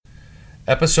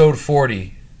Episode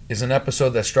 40 is an episode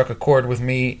that struck a chord with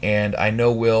me, and I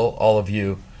know will all of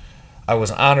you. I was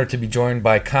honored to be joined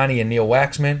by Connie and Neil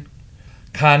Waxman.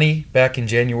 Connie, back in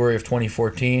January of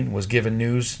 2014, was given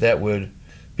news that would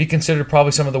be considered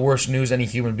probably some of the worst news any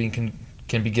human being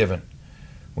can be given.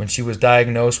 When she was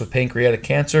diagnosed with pancreatic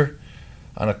cancer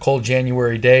on a cold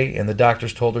January day, and the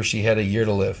doctors told her she had a year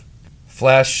to live.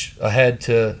 Flash ahead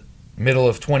to middle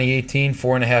of 2018,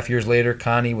 4.5 years later,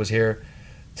 Connie was here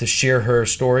to share her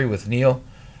story with Neil,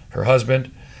 her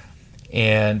husband,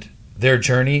 and their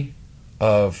journey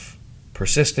of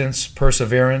persistence,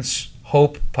 perseverance,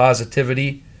 hope,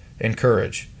 positivity, and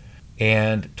courage,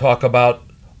 and talk about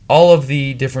all of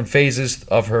the different phases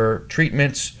of her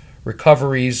treatments,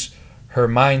 recoveries, her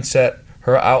mindset,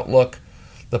 her outlook,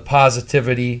 the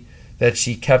positivity that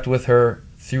she kept with her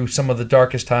through some of the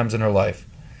darkest times in her life.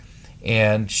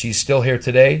 And she's still here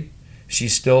today.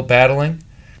 She's still battling.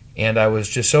 And I was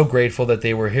just so grateful that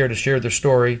they were here to share their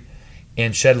story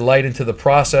and shed light into the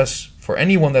process for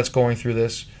anyone that's going through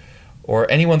this,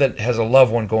 or anyone that has a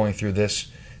loved one going through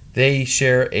this. They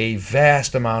share a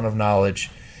vast amount of knowledge.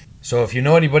 So if you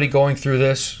know anybody going through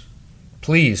this,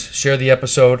 please share the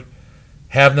episode,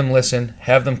 have them listen,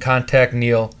 have them contact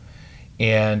Neil,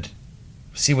 and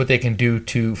see what they can do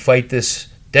to fight this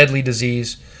deadly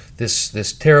disease,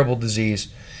 this terrible disease,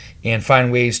 and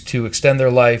find ways to extend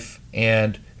their life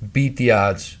and beat the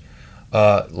odds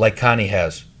like Connie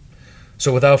has.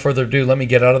 So without further ado, let me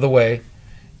get out of the way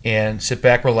and sit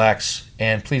back, relax,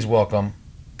 and please welcome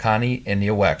Connie and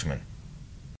Neil Waxman.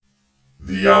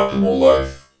 The Optimal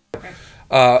Life.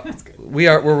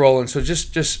 We're rolling. So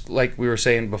just like we were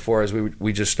saying before, as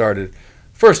we just started.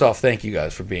 First off, thank you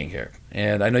guys for being here,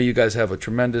 and I know you guys have a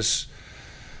tremendously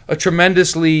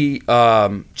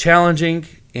challenging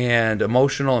and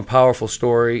emotional and powerful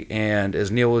story. And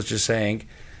as Neil was just saying,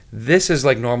 this is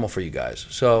like normal for you guys.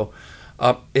 So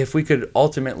if we could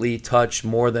ultimately touch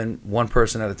more than one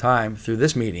person at a time through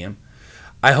this medium,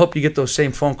 I hope you get those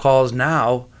same phone calls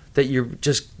now that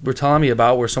were telling me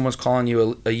about, where someone's calling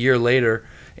you a year later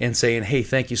and saying, hey,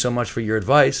 thank you so much for your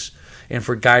advice and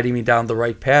for guiding me down the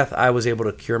right path. I was able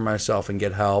to cure myself and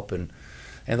get help and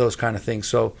those kind of things.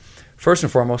 So first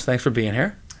and foremost, thanks for being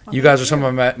here. Well, you guys are some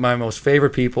of my most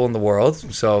favorite people in the world,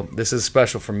 so this is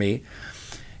special for me.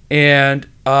 And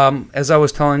as I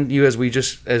was telling you as we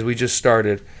just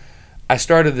started, I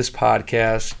started this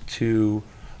podcast to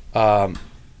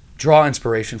draw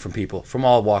inspiration from people from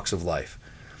all walks of life.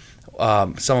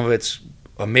 Some of it's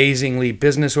amazingly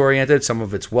business oriented, some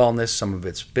of it's wellness, some of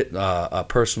it's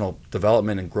personal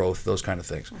development and growth, those kind of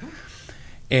things. Mm-hmm.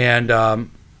 And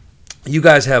you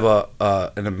guys have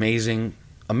an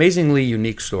amazingly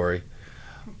unique story,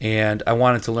 and I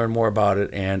wanted to learn more about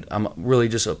it, and I'm really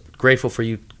just grateful for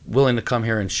you willing to come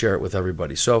here and share it with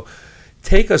everybody. So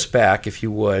take us back, if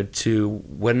you would, to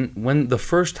when the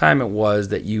first time it was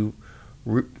that you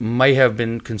might have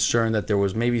been concerned that there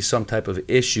was maybe some type of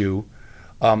issue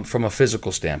from a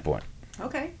physical standpoint.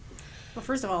 Okay. Well,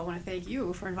 first of all, I want to thank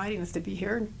you for inviting us to be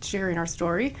here and sharing our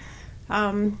story.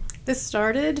 This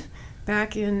started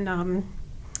back in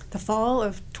the fall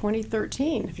of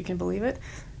 2013, if you can believe it.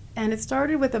 And it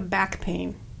started with a back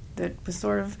pain that was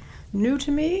sort of new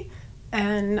to me.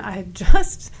 And I had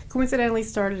just coincidentally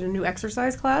started a new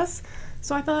exercise class.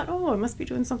 So I thought, I must be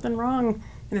doing something wrong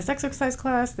in this exercise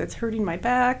class that's hurting my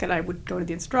back. And I would go to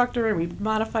the instructor and we'd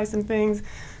modify some things.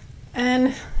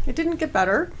 And it didn't get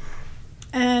better.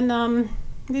 And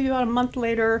maybe about a month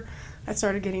later, I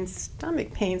started getting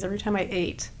stomach pains every time I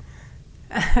ate.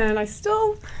 And I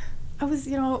was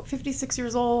 56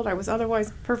 years old. I was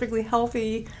otherwise perfectly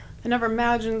healthy. I never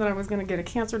imagined that I was going to get a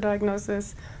cancer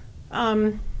diagnosis.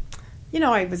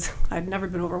 I'd never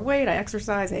been overweight. I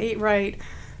exercised. I ate right.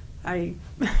 I,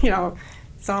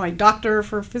 saw my doctor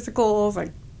for physicals.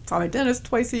 I saw my dentist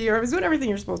twice a year. I was doing everything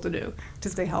you're supposed to do to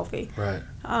stay healthy. Right.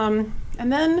 And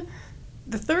then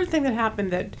the third thing that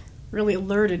happened that really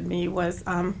alerted me was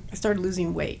I started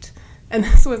losing weight. And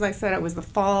this was, I said, it was the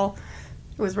fall.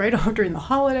 It was right during the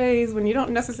holidays when you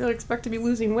don't necessarily expect to be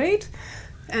losing weight.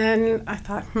 And I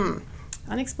thought,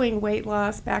 unexplained weight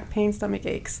loss, back pain, stomach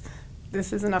aches.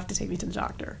 This is enough to take me to the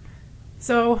doctor.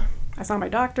 So I saw my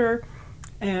doctor,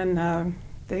 and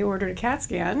they ordered a CAT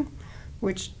scan,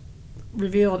 which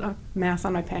revealed a mass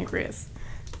on my pancreas,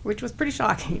 which was pretty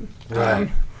shocking. Right.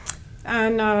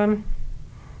 It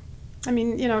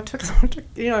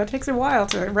takes a while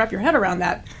to wrap your head around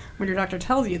that when your doctor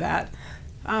tells you that.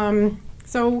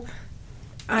 So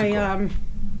I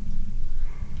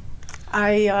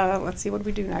let's see, what do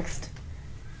we do next?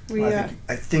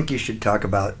 I think you should talk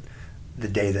about the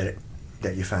day that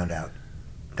we found out.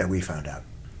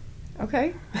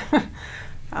 Okay.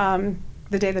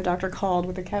 The day the doctor called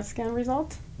with the CAT scan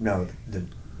result? No,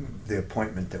 the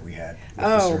appointment that we had with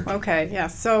the Oh, surgeon. okay, yeah.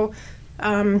 So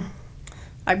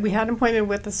we had an appointment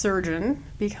with the surgeon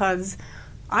because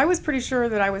I was pretty sure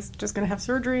that I was just going to have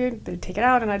surgery, they'd take it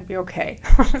out, and I'd be okay.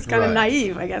 I was kind of Right.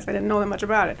 naive, I guess. I didn't know that much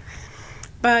about it.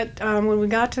 But when we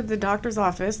got to the doctor's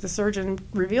office, the surgeon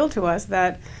revealed to us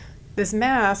that this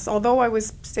mass, although I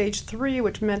was stage 3,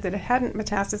 which meant that it hadn't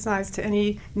metastasized to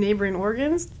any neighboring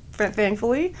organs,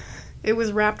 thankfully, it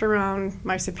was wrapped around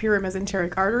my superior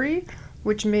mesenteric artery,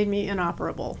 which made me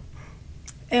inoperable.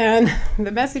 And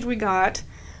the message we got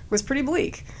was pretty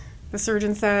bleak. The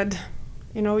surgeon said,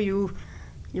 you're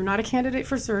not a candidate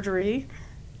for surgery.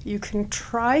 You can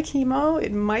try chemo.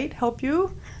 It might help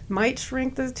you, might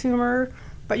shrink the tumor,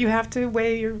 but you have to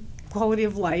weigh your quality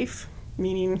of life,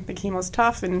 meaning the chemo's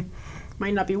tough and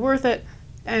might not be worth it.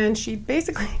 And she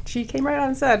came right out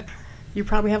and said, you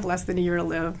probably have less than a year to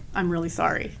live. I'm really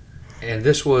sorry. And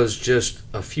this was just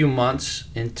a few months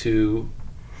into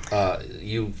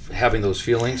you having those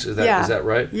feelings. Is that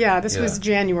right? Yeah, this was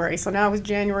January. So now it was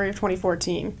January of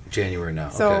 2014. January now.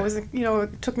 So okay. it was,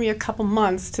 it took me a couple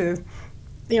months to,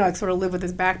 sort of live with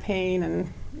this back pain,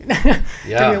 and Yeah. took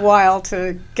me a while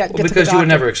to get to the because you would doctor.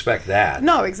 never expect that.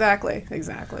 No, exactly.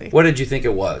 What did you think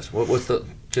it was? What was the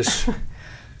just?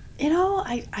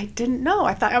 I didn't know.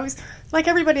 I thought I was like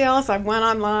everybody else. I went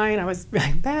online. I was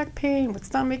back pain with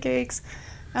stomach aches,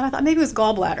 and I thought maybe it was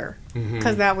gallbladder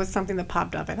because that was something that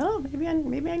popped up. I thought, maybe I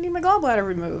need my gallbladder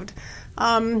removed.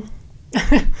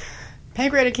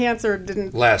 Pancreatic cancer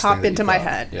didn't pop into my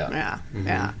head. Yeah.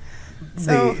 Yeah.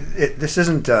 So This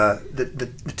isn't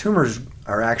the tumors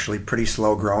are actually pretty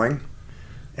slow growing,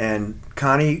 and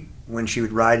Connie, when she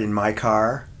would ride in my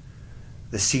car,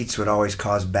 the seats would always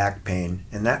cause back pain,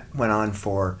 and that went on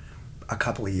for a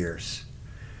couple of years.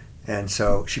 And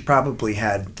so she probably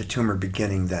had the tumor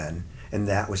beginning then, and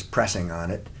that was pressing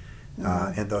on it,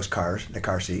 in the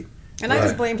car seat. And I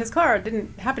just blamed his car. It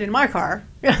didn't happen in my car.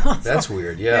 That's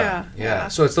weird. Yeah.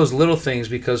 So it's those little things,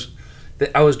 because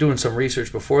I was doing some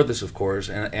research before this, of course,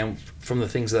 and from the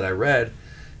things that I read,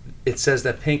 it says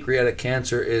that pancreatic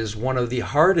cancer is one of the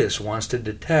hardest ones to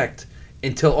detect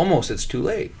until almost it's too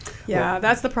late. Yeah,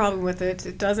 that's the problem with it.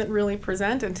 It doesn't really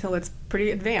present until it's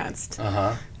pretty advanced.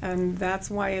 And that's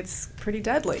why it's pretty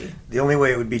deadly. The only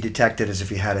way it would be detected is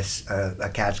if you had a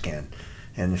CAT scan.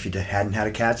 And if you hadn't had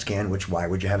a CAT scan, which why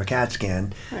would you have a CAT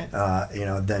scan, Right.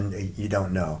 Then you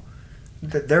don't know.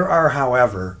 There are,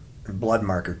 however, blood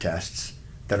marker tests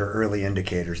that are early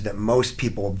indicators that most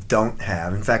people don't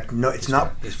have. In fact, no, it's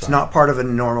not part of a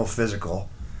normal physical.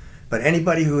 But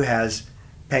anybody who has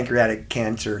pancreatic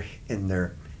cancer in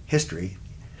their history,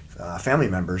 family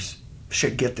members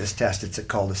should get this test. It's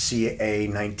called a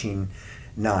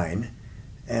CA-19-9,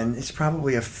 and it's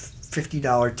probably a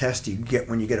 $50 test you get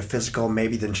when you get a physical.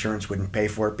 Maybe the insurance wouldn't pay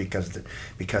for it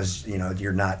because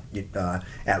you're not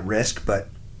at risk, but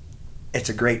it's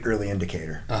a great early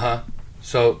indicator.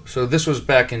 So this was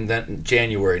back in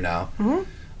January now.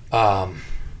 And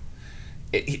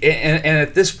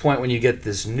at this point, when you get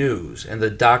this news and the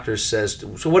doctor says,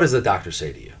 so what does the doctor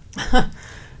say to you?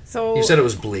 So You said it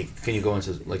was bleak. Can you go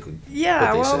into what they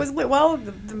said?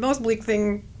 The most bleak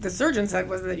thing the surgeon said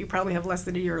was that you probably have less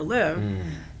than a year to live,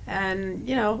 and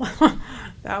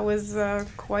that was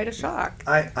quite a shock.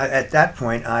 I at that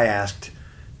point I asked,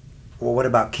 well, what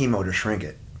about chemo to shrink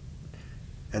it?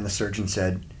 And the surgeon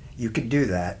said, you could do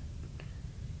that.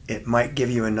 It might give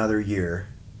you another year.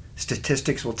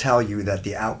 Statistics will tell you that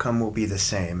the outcome will be the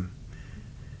same.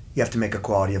 You have to make a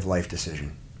quality of life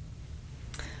decision.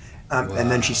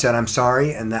 And then she said, I'm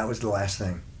sorry, and that was the last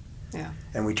thing. Yeah.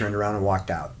 And we turned around and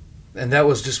walked out. And that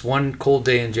was just one cold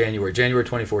day in January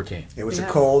 2014. It was a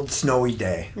cold, snowy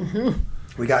day.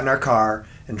 We got in our car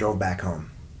and drove back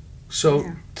home. So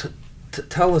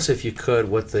tell us, if you could,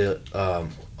 what the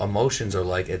emotions are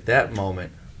like at that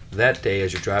moment, that day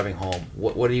as you're driving home.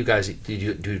 What do you guys, do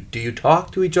you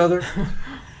talk to each other?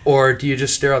 Or do you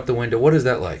just stare out the window? What is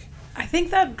that like? I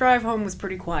think that drive home was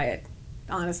pretty quiet,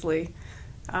 honestly.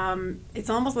 It's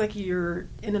almost like you're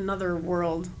in another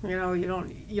world. You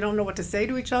don't know what to say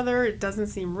to each other. It doesn't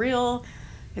seem real.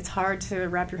 It's hard to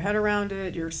wrap your head around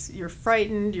it. You're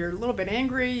frightened. You're a little bit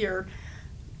angry. You're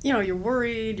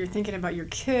worried. You're thinking about your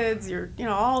kids. You're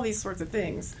all these sorts of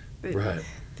things. Right.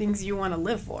 Things you want to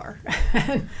live for.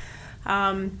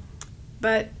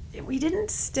 But we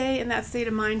didn't stay in that state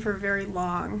of mind for very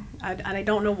long, and I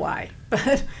don't know why.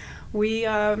 But we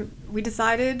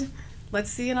decided, let's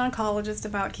see an oncologist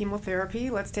about chemotherapy.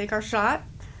 Let's take our shot,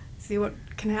 see what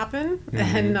can happen.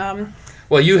 And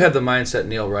Well, you have the mindset,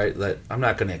 Neil, right, that I'm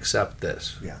not going to accept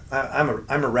this. Yeah,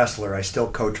 I'm a wrestler. I still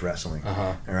coach wrestling.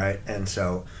 Uh-huh. All right, and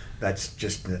so that's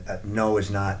just no is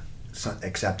not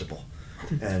acceptable.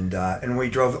 And when we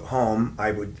drove home,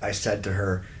 I said to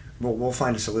her, "Well, we'll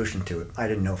find a solution to it." I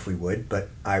didn't know if we would, but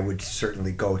I would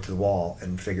certainly go to the wall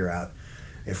and figure out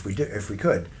if we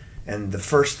could. And the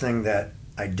first thing that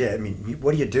I did, I mean,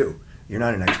 what do? You're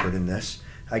not an expert in this.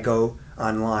 I go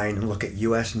online and look at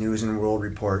U.S. News and World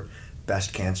Report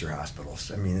best cancer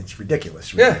hospitals. I mean, it's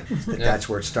ridiculous, really, that's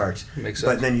where it starts. Makes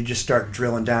sense. But then you just start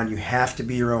drilling down. You have to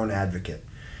be your own advocate.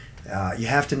 You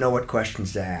have to know what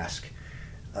questions to ask.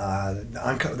 The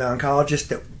oncologists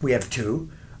that we have two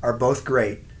are both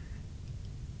great.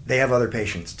 They have other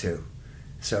patients too.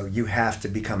 So you have to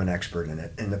become an expert in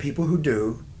it. And the people who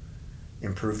do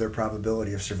improve their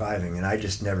probability of surviving. And I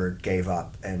just never gave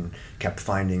up and kept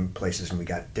finding places, and we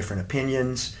got different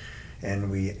opinions, and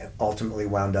we ultimately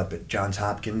wound up at Johns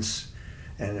Hopkins.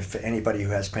 And if anybody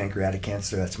who has pancreatic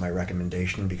cancer, that's my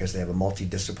recommendation, because they have a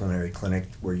multidisciplinary clinic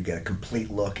where you get a complete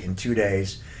look in 2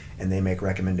 days, and they make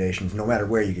recommendations no matter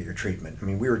where you get your treatment. I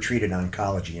mean, we were treated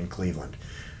oncology in Cleveland,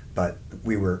 but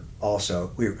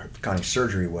Connie's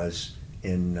surgery was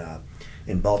in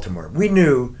Baltimore. We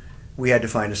knew we had to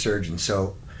find a surgeon,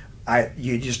 so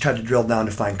you just had to drill down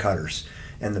to find cutters.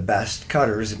 And the best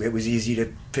cutters, it was easy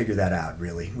to figure that out,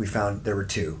 really. We found there were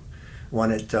two.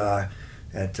 One at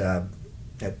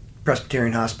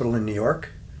Presbyterian Hospital in New York,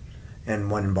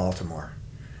 and one in Baltimore.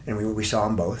 And we saw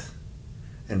them both,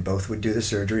 and both would do the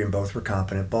surgery, and both were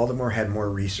competent. Baltimore had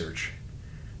more research.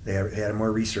 They had a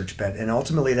more research bent, and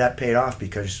ultimately that paid off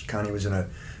because Connie was in a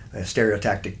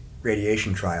stereotactic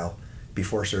radiation trial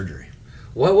before surgery.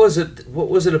 What was it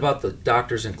about the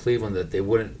doctors in Cleveland that they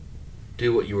wouldn't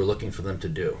do what you were looking for them to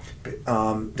do?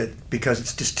 Because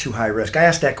it's just too high risk. I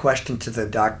asked that question to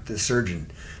the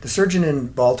surgeon. The surgeon in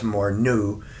Baltimore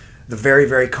knew the very,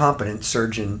 very competent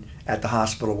surgeon at the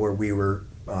hospital where we were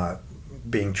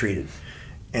being treated.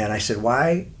 And I said,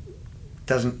 he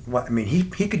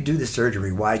could do the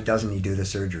surgery. Why doesn't he do the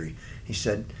surgery? He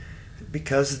said,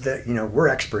 because we're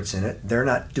experts in it. They're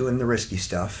not doing the risky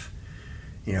stuff.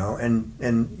 And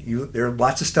there are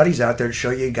lots of studies out there to show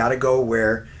you got to go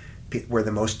where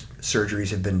the most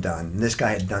surgeries have been done. And this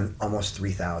guy had done almost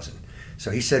 3,000. So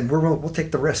he said, we'll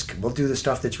take the risk. We'll do the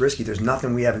stuff that's risky. There's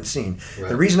nothing we haven't seen. Right.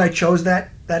 The reason I chose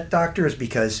that doctor is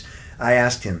because I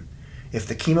asked him, if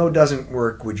the chemo doesn't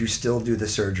work, would you still do the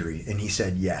surgery? And he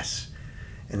said yes.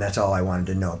 And that's all I wanted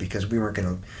to know, because we weren't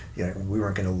going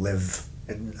to live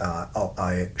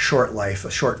a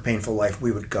short painful life.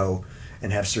 We would go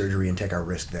and have surgery and take our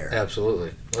risk there.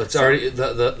 Absolutely. Well, it's already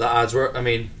the odds were. I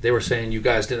mean, they were saying you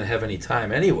guys didn't have any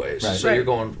time anyways, right. So right. You're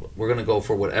going. We're going to go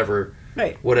for whatever.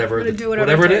 Right. Whatever it is.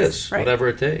 Right. Whatever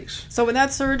it takes. So when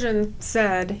that surgeon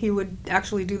said he would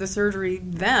actually do the surgery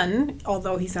then,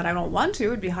 although he said I don't want to,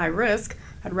 it'd be high risk.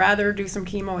 I'd rather do some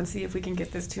chemo and see if we can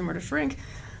get this tumor to shrink.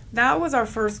 That was our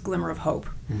first glimmer of hope,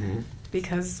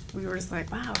 because we were just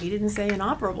like, wow, he didn't say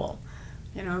inoperable.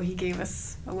 He gave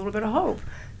us a little bit of hope.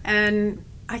 And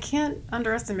I can't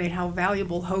underestimate how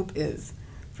valuable hope is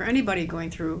for anybody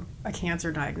going through a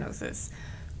cancer diagnosis.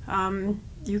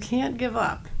 You can't give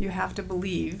up. You have to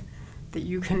believe that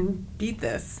you can beat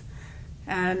this.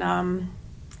 And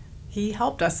he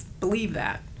helped us believe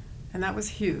that. And that was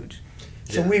huge.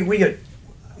 So we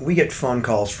get phone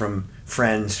calls from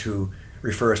friends who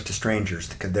refer us to strangers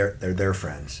because they're their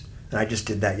friends. And I just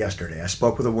did that yesterday. I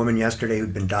spoke with a woman yesterday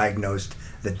who'd been diagnosed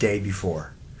the day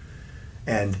before.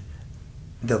 And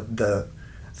the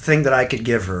thing that I could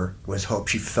give her was hope.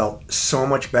 She felt so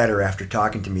much better after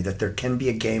talking to me that there can be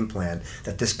a game plan,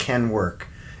 that this can work,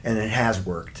 and it has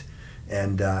worked,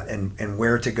 and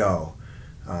where to go.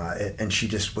 And she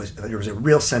just there was a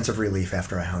real sense of relief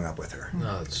after I hung up with her.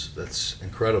 No, that's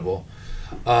incredible.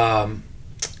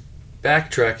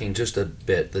 Backtracking just a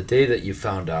bit, the day that you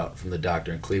found out from the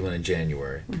doctor in Cleveland in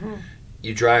January,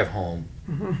 you drive home.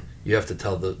 You have to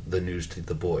tell the news to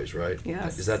the boys, right?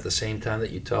 Yes. Is that the same time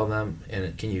that you tell them?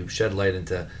 And can you shed light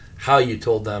into how you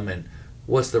told them, and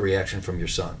what's the reaction from your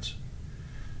sons?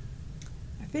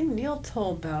 I think Neil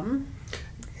told them.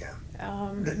 Yeah.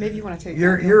 Maybe you want to take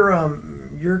your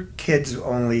kids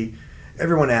only.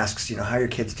 Everyone asks, how are your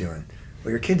kids doing?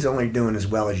 Well, your kids only doing as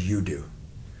well as you do.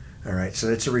 All right. So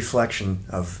it's a reflection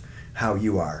of how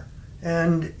you are.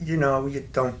 And, you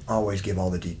don't always give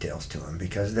all the details to them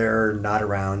because they're not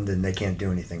around and they can't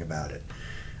do anything about it.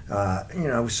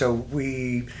 So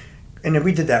we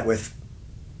did that with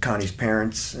Connie's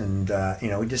parents, and,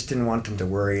 we just didn't want them to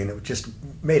worry, and it just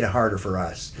made it harder for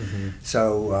us.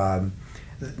 So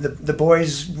the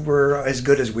boys were as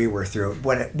good as we were through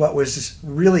it. What was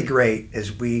really great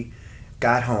is we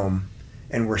got home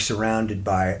and were surrounded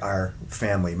by our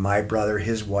family, my brother,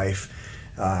 his wife,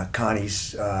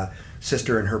 Connie's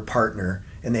sister and her partner,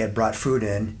 and they had brought food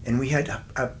in, and we had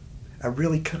a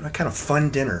really kind of fun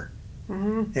dinner.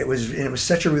 Mm-hmm. It was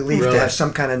such a relief to have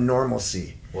some kind of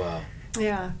normalcy. Wow.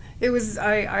 Yeah, it was.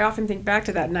 I often think back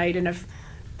to that night, and if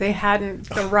they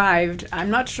hadn't arrived, I'm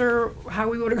not sure how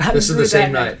we would have gotten through that. This is the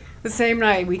same night. The same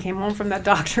night we came home from that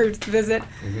doctor's visit,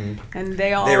 mm-hmm. and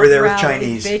they were there rallied. With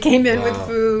Chinese. They came in with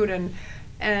food,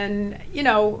 and you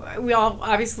know, we all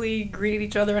obviously greeted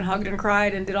each other and hugged and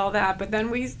cried and did all that. But then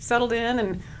we settled in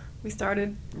and we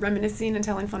started reminiscing and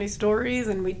telling funny stories,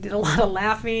 and we did a lot of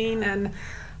laughing. And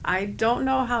I don't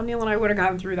know how Neil and I would have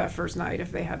gotten through that first night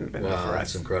if they hadn't been there for us.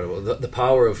 That's incredible. The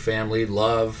power of family,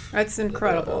 love. That's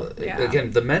incredible. Yeah. Again,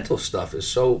 the mental stuff is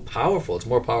so powerful. It's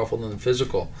more powerful than the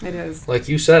physical. It is. Like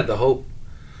you said, the hope.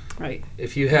 Right.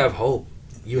 If you have hope,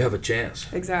 you have a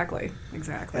chance. Exactly.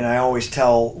 And I always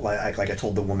tell, like I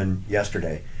told the woman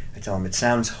yesterday, I tell them it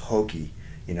sounds hokey,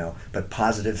 but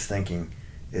positive thinking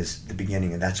is the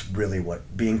beginning, and that's really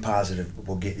what being positive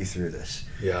will get you through this.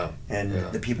 Yeah. And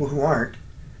the people who aren't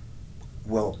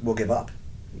will give up.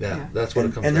 Yeah, that's what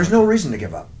it comes And there's no reason to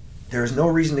give up. There is no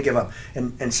reason to give up.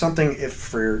 And something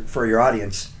for your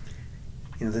audience,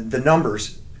 the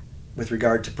numbers with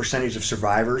regard to percentage of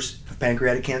survivors of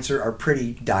pancreatic cancer are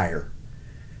pretty dire.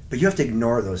 But you have to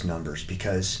ignore those numbers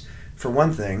because, for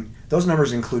one thing, those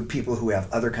numbers include people who have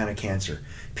other kind of cancer,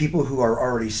 people who are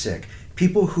already sick,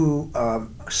 people who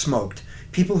smoked,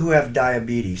 people who have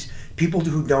diabetes, people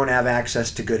who don't have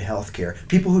access to good health care,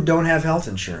 people who don't have health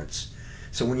insurance.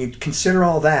 So when you consider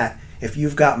all that, if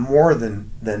you've got more than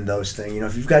those things,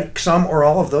 if you've got some or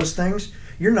all of those things,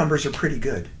 your numbers are pretty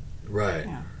good. Right.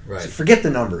 Yeah. Right. So forget the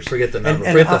numbers. Forget the numbers.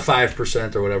 Forget the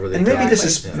 5% or whatever they. And maybe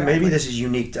this is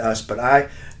unique to us, but I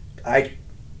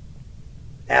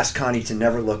asked Connie to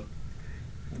never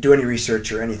do any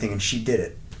research or anything, and she did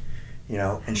it.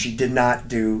 And she did not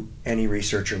do any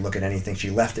research or look at anything. She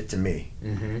left it to me.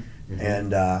 Mm-hmm. Mm-hmm.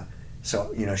 And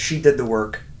so she did the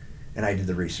work, and I did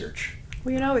the research.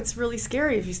 Well, it's really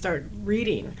scary if you start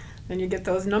reading and you get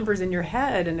those numbers in your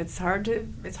head, and it's hard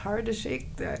to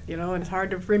shake that, and it's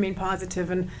hard to remain positive.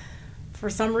 And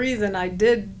for some reason, I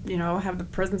did, have the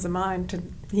presence of mind to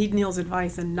heed Neil's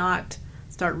advice and not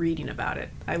start reading about it.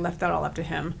 I left that all up to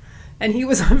him, and he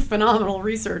was a phenomenal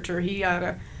researcher. He had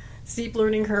a steep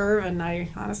learning curve, and I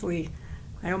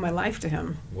owe my life to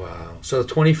him. Wow. So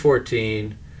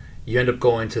 2014, you end up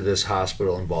going to this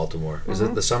hospital in Baltimore. Is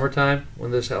it the summertime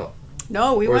when this happened?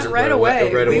 No, we went right away.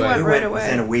 We went right away.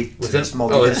 Within a week.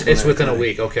 It's within a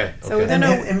week. Okay. So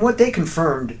and what they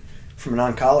confirmed from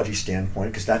an oncology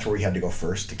standpoint, because that's where we had to go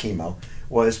first to chemo,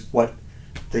 was what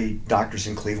the doctors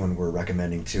in Cleveland were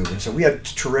recommending too. And so we had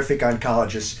terrific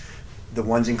oncologists. The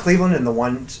ones in Cleveland and the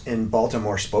ones in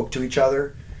Baltimore spoke to each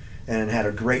other and had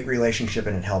a great relationship,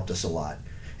 and it helped us a lot.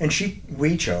 And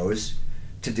we chose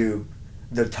to do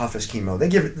the toughest chemo.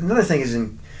 Another thing is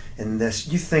in this,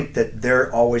 you think that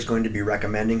they're always going to be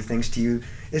recommending things to you.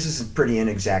 This is a pretty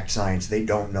inexact science. They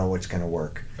don't know what's going to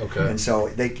work. Okay. And so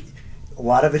a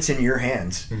lot of it's in your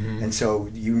hands. Mm-hmm. And so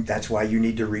that's why you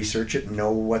need to research it and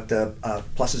know what the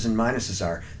pluses and minuses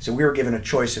are. So we were given a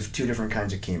choice of 2 different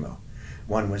kinds of chemo.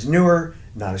 One was newer,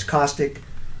 not as caustic.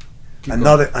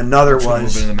 Another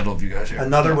was in the middle of you guys here.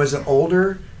 Another was an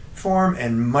older form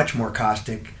and much more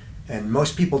caustic. And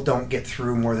most people don't get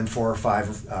through more than 4 or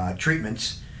 5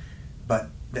 treatments. But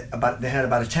they had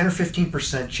about a 10 or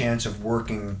 15% chance of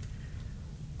working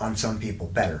on some people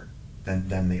better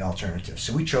than the alternative.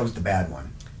 So we chose the bad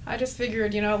one. I just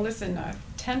figured, listen, a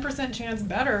 10% chance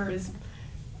better is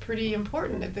pretty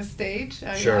important at this stage.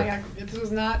 Sure. This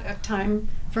was not a time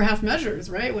for half measures,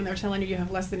 right? When they're telling you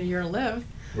have less than a year to live.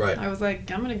 Right. I was like,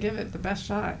 I'm going to give it the best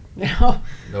shot, No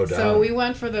doubt. So we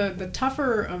went for the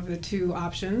tougher of the 2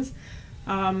 options.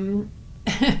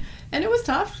 And it was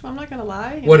tough, I'm not going to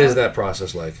lie. What is that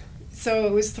process like? So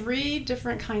it was 3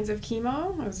 different kinds of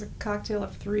chemo. It was a cocktail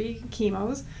of 3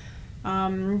 chemos.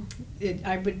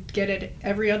 I would get it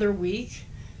every other week.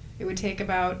 It would take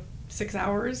about 6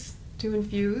 hours to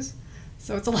infuse.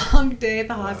 So it's a long day at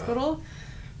the hospital.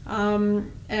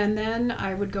 And then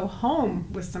I would go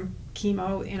home with some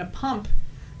chemo in a pump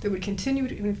that would continue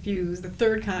to infuse the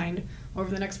 3rd kind over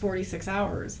the next 46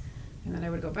 hours. And then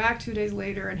I would go back 2 days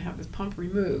later and have this pump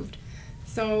removed.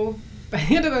 So by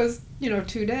the end of those,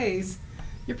 2 days,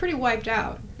 you're pretty wiped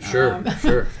out. Sure,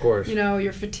 of course.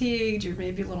 You're fatigued, you're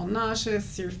maybe a little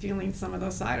nauseous, you're feeling some of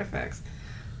those side effects.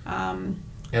 And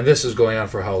this is going on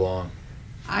for how long?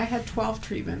 I had 12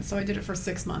 treatments, so I did it for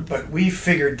 6 months. But we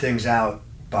figured things out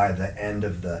by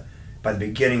the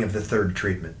beginning of the third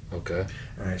treatment. Okay.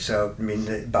 All right. So I mean,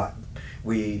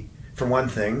 for one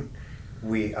thing,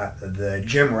 the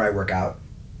gym where I work out,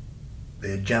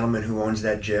 the gentleman who owns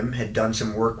that gym had done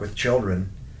some work with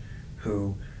children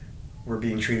who were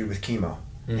being treated with chemo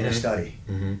in a study,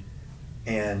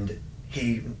 and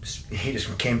he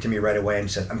just came to me right away and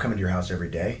said, "I'm coming to your house every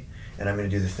day, and I'm going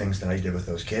to do the things that I did with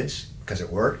those kids because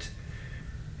it worked."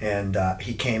 And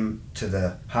he came to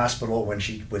the hospital when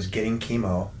she was getting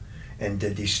chemo and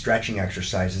did these stretching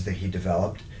exercises that he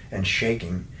developed and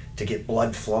shaking to get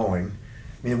blood flowing.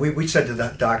 I mean, we said to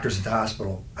the doctors at the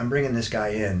hospital, "I'm bringing this guy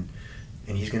in,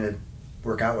 and he's going to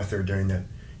work out with her during the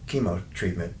chemo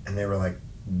treatment." And they were like,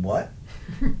 "What?"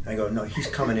 I go, "No, he's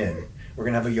coming in. We're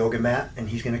going to have a yoga mat, and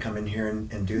he's going to come in here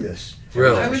and do this."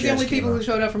 Really? I was the only people who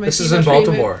showed up for my This chemo is in treatment.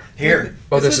 Baltimore. Here.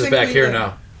 Oh, this was is back here Cleveland.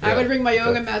 now. I Yeah. would bring my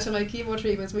yoga Okay. mat to my chemo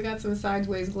treatments. We got some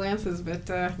sideways glances, but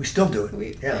We still do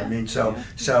it. I mean, so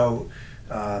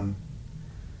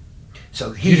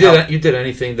he You did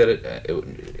anything that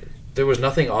there was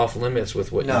nothing off limits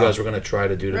with what No. you guys were going to try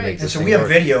to do to Right. make And this so thing we have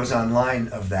work. videos online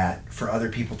of that for other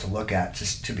people to look at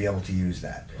to be able to use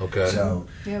that. Okay. So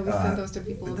yeah, we send those to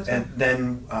people all the and time.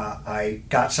 then I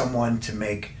got someone to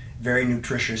make very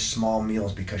nutritious small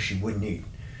meals because she wouldn't eat.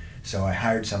 So I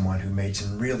hired someone who made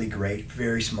some really great,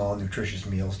 very small, nutritious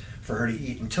meals for her to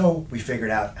eat until we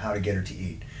figured out how to get her to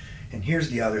eat. And here's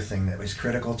the other thing that was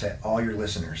critical to all your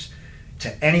listeners.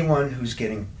 To anyone who's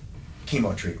getting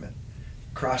chemo treatment,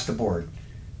 across the board,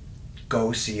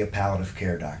 go see a palliative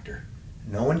care doctor.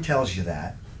 No one tells you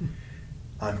that.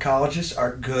 Oncologists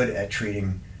are good at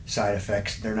treating side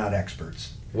effects. They're not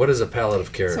experts. What is a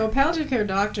palliative care? So a palliative care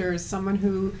doctor is someone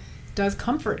who does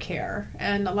comfort care,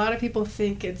 and a lot of people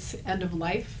think it's end of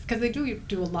life because they do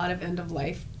a lot of end of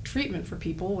life treatment for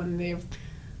people when they're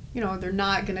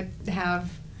not going to have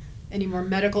any more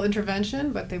medical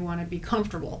intervention, but they want to be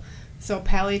comfortable. So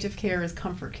palliative care is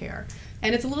comfort care,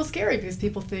 and it's a little scary because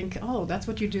people think, oh, that's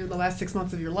what you do the last 6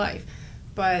 months of your life,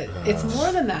 but it's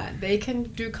more than that. They can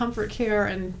do comfort care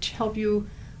and help you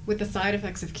with the side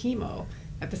effects of chemo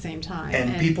at the same time.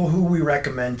 And people who we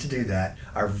recommend to do that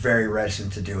are very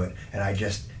reticent to do it, and I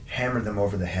just hammered them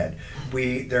over the head.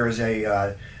 There was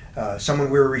someone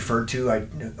we were referred to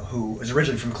who was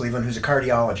originally from Cleveland, who's a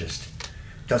cardiologist,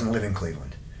 doesn't live in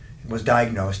Cleveland, was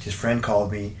diagnosed. His friend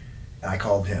called me, I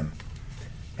called him,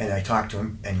 and I talked to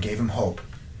him and gave him hope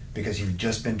because he had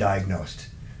just been diagnosed.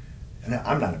 And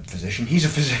I'm not a physician; he's a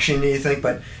physician, you think,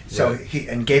 but so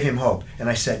Right. gave him hope. And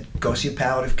I said, "Go see a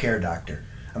palliative care doctor.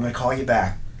 I'm going to call you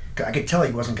back." I could tell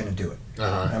he wasn't going to do it.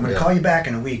 I'm going to call you back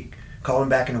in a week. Call him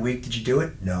back in a week. Did you do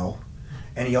it? No.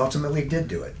 And he ultimately did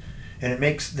do it. And it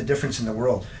makes the difference in the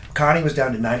world. Connie was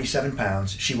down to 97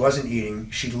 pounds. She wasn't eating.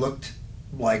 She looked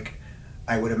like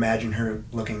I would imagine her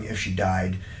looking if she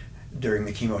died during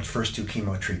the first two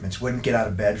chemo treatments. Wouldn't get out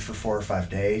of bed for 4 or 5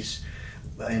 days.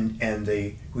 And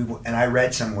I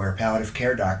read somewhere palliative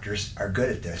care doctors are good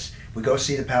at this. We go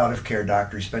see the palliative care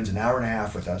doctor. He spends an hour and a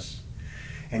half with us,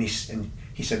 and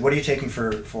he said, "What are you taking to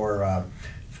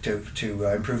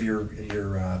improve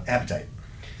your appetite?"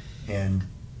 And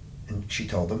she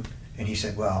told him, and he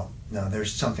said, "Well, no,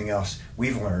 there's something else.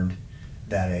 We've learned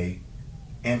that a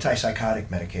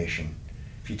antipsychotic medication,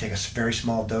 if you take a very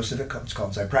small dose of it, it's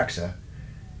called Zyprexa,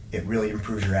 it really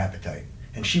improves your appetite."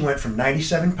 And she went from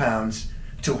 97 pounds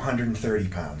to 130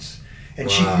 pounds. And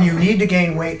Wow. you need to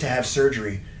gain weight to have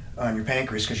surgery on your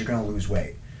pancreas because you're going to lose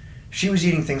weight. She was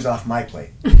eating things off my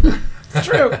plate. It's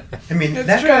true. I mean, It's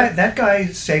that true. guy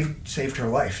saved her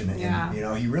life, and Yeah.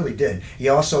 he really did. He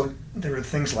also, there were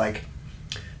things like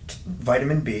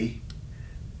vitamin B,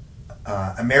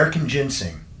 American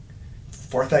ginseng.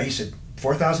 He said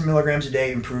 4,000 milligrams a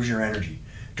day improves your energy.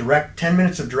 10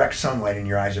 minutes of direct sunlight in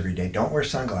your eyes every day. Don't wear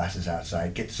sunglasses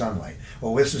outside. Get sunlight.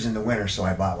 Well, this was in the winter, so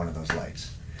I bought one of those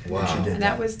lights. Wow. And she did And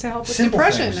that was to help with Simple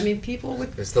depression. things. I mean, people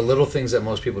with It's the little things that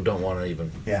most people don't want to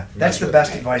even. Yeah, that's the with.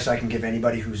 best advice I can give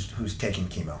anybody who's taking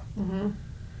chemo.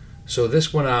 So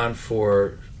this went on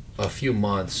for a few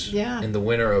months. Yeah. In the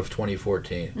winter of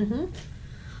 2014.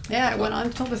 it went on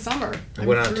until the summer. It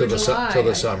went on till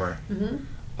the summer.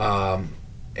 Mm-hmm.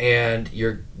 And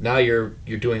you're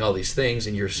doing all these things,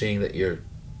 and you're seeing that you're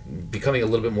becoming a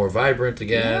little bit more vibrant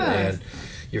again, Yes. and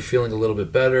you're feeling a little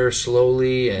bit better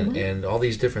slowly, and all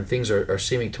these different things are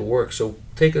seeming to work. So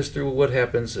take us through what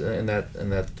happens in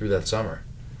that through that summer.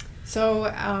 So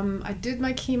I did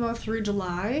my chemo through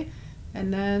July,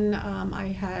 and then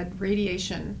I had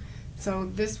radiation. So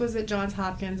this was at Johns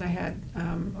Hopkins. I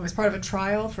was part of a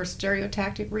trial for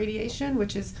stereotactic radiation,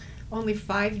 which is only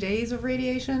 5 days of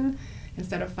radiation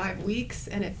instead of 5 weeks,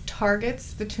 and it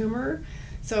targets the tumor.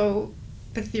 So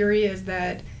the theory is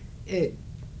that it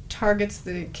targets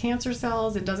the cancer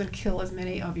cells and doesn't kill as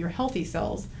many of your healthy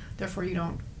cells. Therefore, you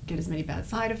don't get as many bad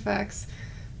side effects.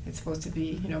 It's supposed to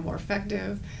be, more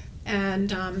effective.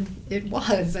 And it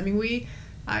was. I mean,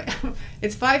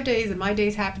 it's 5 days, and my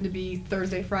days happened to be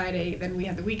Thursday, Friday. Then we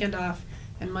had the weekend off,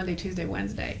 and Monday, Tuesday,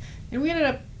 Wednesday. And we ended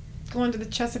up going to the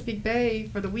Chesapeake Bay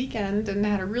for the weekend and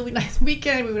had a really nice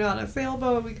weekend. We went out on a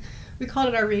sailboat. We called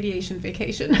it our radiation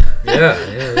vacation. Yeah.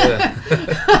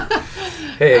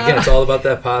 Hey, again, it's all about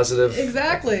that positive.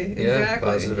 Exactly.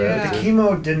 Positive The attitude.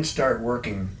 chemo didn't start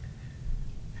working.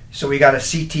 So we got a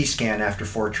CT scan after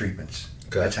 4 treatments.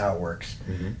 Okay. That's how it works.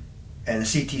 Mm-hmm. And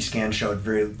the CT scan showed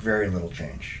very, very little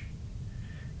change.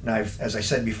 Now, as I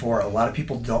said before, a lot of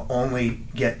people don't only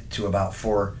get to about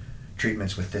 4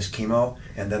 treatments with this chemo,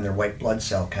 and then their white blood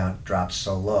cell count drops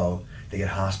so low, they get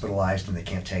hospitalized and they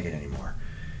can't take it anymore.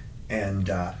 And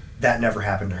that never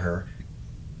happened to her,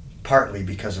 partly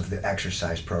because of the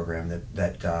exercise program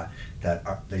that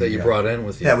you brought in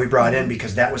with you. Yeah, we brought in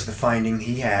because that was the finding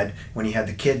he had when he had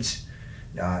the kids.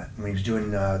 When he was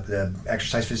doing the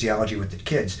exercise physiology with the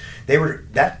kids,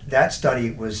 that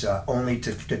study was only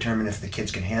to determine if the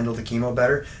kids can handle the chemo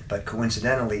better. But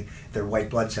coincidentally, their white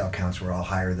blood cell counts were all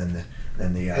higher than the.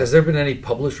 Has there been any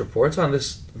published reports on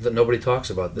this that nobody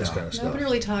talks about this kind of stuff? Nobody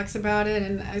really talks about it,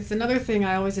 and it's another thing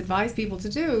I always advise people to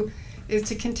do is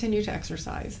to continue to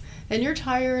exercise. And you're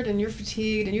tired and you're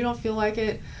fatigued and you don't feel like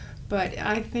it, but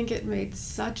I think it made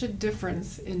such a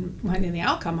difference in the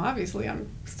outcome. Obviously, I'm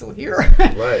still here.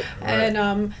 Right.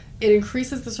 And it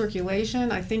increases the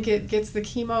circulation. I think it gets the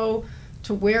chemo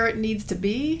to where it needs to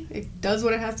be. It does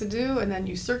what it has to do, and then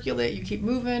you circulate, you keep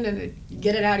moving, and you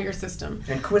get it out of your system.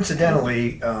 And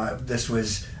coincidentally, this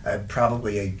was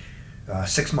probably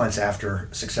 6 months after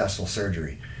successful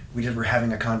surgery. We were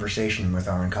having a conversation with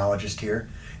our oncologist here,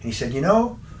 and he said,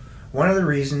 one of the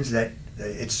reasons that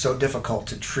it's so difficult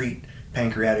to treat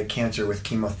pancreatic cancer with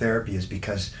chemotherapy is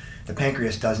because the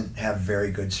pancreas doesn't have very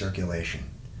good circulation.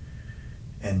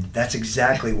 And that's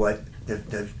exactly what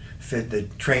the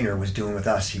trainer was doing with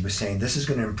us. He was saying, this is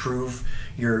going to improve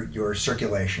your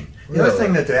circulation. The other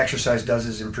thing that the exercise does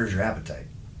is improves your appetite.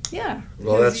 Yeah.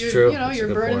 Well, that's true. That's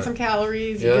You're burning some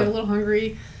calories, you Yeah. get a little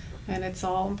hungry, and it's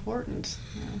all important.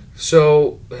 Yeah.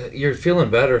 So you're feeling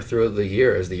better through the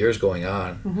year as the year's going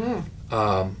on.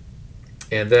 Mm-hmm.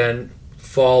 And then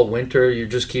fall, winter, you're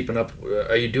just keeping up.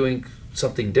 Are you doing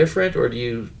something different, or do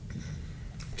you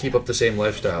keep up the same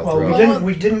lifestyle? Well,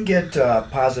 we didn't get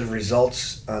positive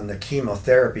results on the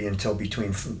chemotherapy until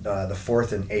between the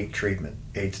 4th and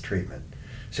 8th treatment.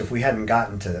 So if we hadn't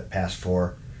gotten to the past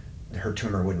 4, her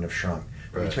tumor wouldn't have shrunk.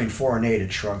 Right. Between 4 and 8,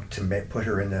 it shrunk to put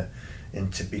her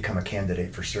in to become a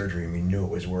candidate for surgery, and we knew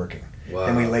it was working. Wow.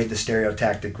 Then we laid the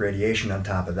stereotactic radiation on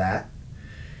top of that,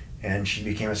 and she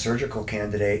became a surgical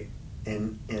candidate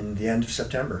in the end of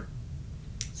September.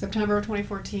 September of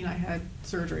 2014, I had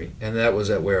surgery. And that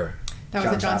was at where? That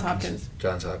was at Johns Hopkins.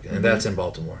 Johns Hopkins. Mm-hmm. And that's in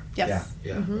Baltimore? Yes.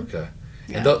 Yeah, Mm-hmm. Okay.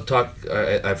 Yeah.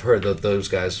 And I've heard that those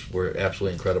guys were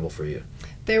absolutely incredible for you.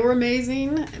 They were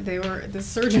amazing. The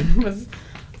surgeon was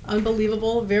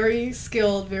unbelievable, very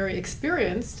skilled, very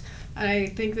experienced. And I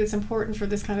think that's important for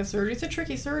this kind of surgery. It's a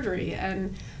tricky surgery,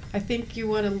 and I think you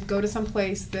want to go to some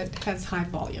place that has high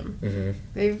volume.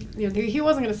 Mm-hmm. He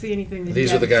wasn't going to see anything that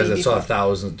These he are the guys that before. saw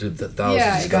thousands.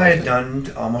 Yeah, This guy had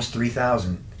done almost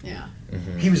 3,000. Yeah.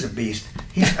 Mm-hmm. He was a beast.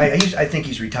 I think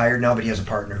he's retired now, but he has a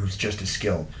partner who's just as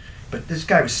skilled. But this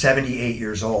guy was 78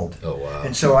 years old. Oh, wow.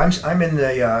 And so I'm in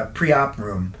the pre-op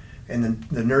room, and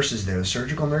the nurse is there, the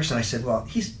surgical nurse, and I said, well,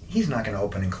 he's not going to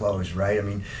open and close, right? I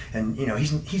mean, and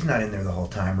he's not in there the whole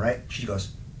time, right? She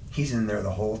goes, he's in there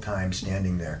the whole time,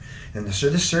 standing there. And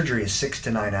this surgery is 6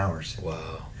 to 9 hours.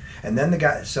 Wow. And then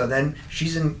then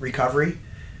she's in recovery,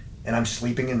 and I'm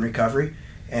sleeping in recovery,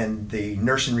 and the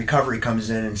nurse in recovery comes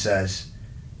in and says,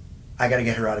 I got to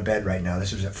get her out of bed right now.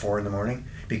 This was at 4 a.m.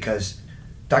 because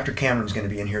Dr. Cameron's going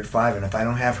to be in here at 5, and if I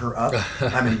don't have her up,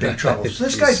 I'm in big trouble. So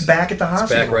this guy's back at the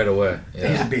hospital. Back right away. Yeah.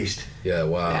 He's a beast. Yeah,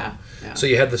 wow. Yeah. So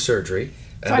you had the surgery.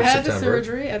 So I had the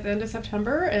surgery at the end of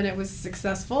September, and it was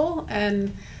successful.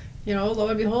 And, lo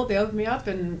and behold, they opened me up,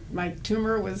 and my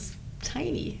tumor was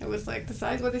tiny. It was like the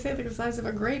size of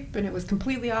a grape, and it was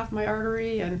completely off my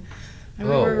artery. And we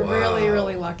were really,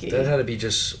 really lucky. That had to be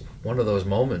just one of those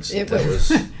moments. It that was.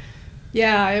 was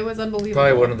Yeah, it was unbelievable.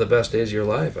 probably one of the best days of your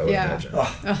life, I would imagine.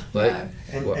 Oh.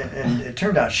 And it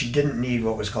turned out she didn't need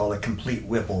what was called a complete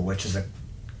Whipple, which is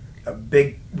a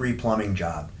big replumbing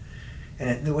job.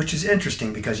 which is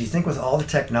interesting because you think with all the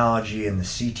technology and the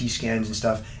CT scans and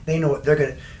stuff, they know what they're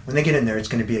going to, when they get in there, it's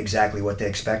going to be exactly what they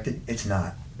expected. It's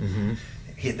not.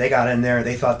 Mm-hmm. They got in there,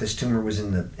 they thought this tumor was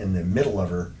in the middle of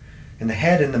her, in the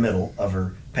head in the middle of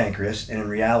her pancreas, and in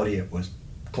reality it was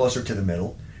closer to the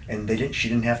middle, and she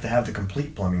didn't have to have the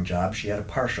complete plumbing job, she had a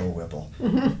partial Whipple.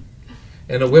 Mm-hmm.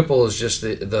 And a Whipple is just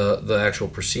the actual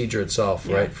procedure itself,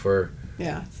 Yeah. right?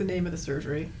 Yeah, it's the name of the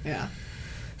surgery. Yeah.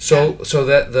 So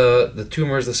that the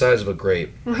tumor is the size of a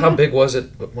grape. Mm-hmm. How big was it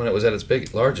when it was at its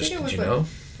largest? I think it Did was you know?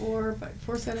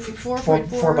 4 centimeters, 4.4.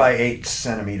 4 by 8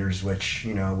 centimeters, which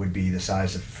would be the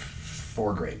size of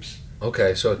 4 grapes.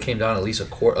 Okay, so it came down at least a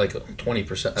quarter, like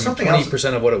 20%. I mean, Something else-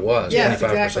 20% of what it was. Yes,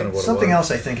 25% exactly. of what Something it was.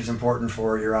 else I think is important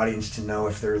for your audience to know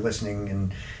if they're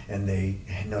listening and they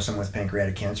know someone with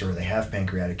pancreatic cancer or they have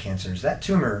pancreatic cancer is that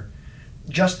tumor,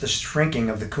 just the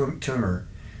shrinking of the tumor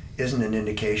isn't an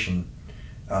indication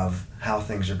of how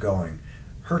things are going.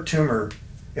 Her tumor,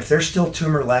 if there's still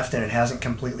tumor left and it hasn't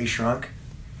completely shrunk,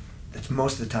 that's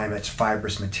most of the time it's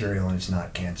fibrous material and it's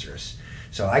not cancerous.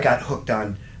 So I got hooked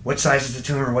on what size is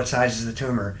the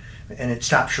tumor, and it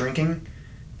stopped shrinking,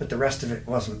 but the rest of it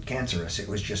wasn't cancerous. It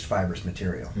was just fibrous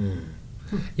material.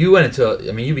 You went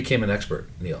into, you became an expert,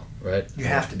 Neil, right? You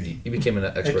have to be. You became an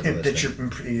expert in this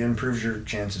thing. It improves your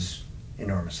chances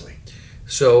enormously.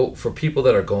 So for people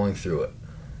that are going through it,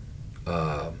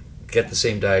 get the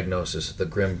same diagnosis, the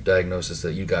grim diagnosis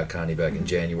that you got, Connie, back in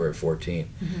January of 14.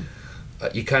 Mm-hmm.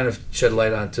 You kind of shed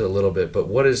light onto it a little bit, but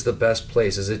what is the best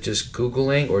place? Is it just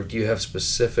Googling, or do you have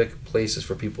specific places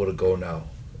for people to go now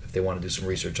if they want to do some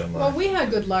research online? Well, we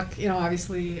had good luck,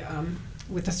 obviously,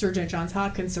 with the surgeon at Johns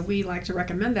Hopkins, so we like to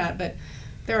recommend that, but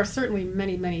there are certainly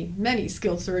many, many, many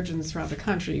skilled surgeons throughout the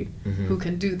country who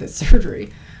can do this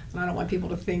surgery. And I don't want people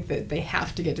to think that they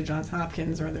have to get to Johns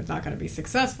Hopkins or they're not going to be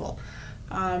successful.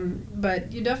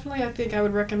 But you definitely, I think I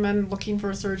would recommend looking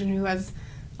for a surgeon who has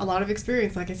a lot of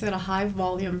experience. Like I said, a high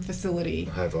volume facility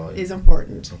is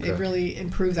important. Okay. It really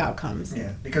improves outcomes.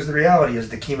 Yeah, because the reality is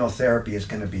the chemotherapy is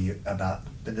going to be about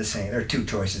the same. There are 2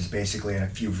 choices basically and a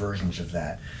few versions of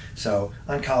that. So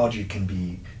oncology can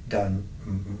be done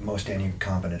most any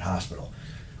competent hospital.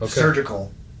 Okay.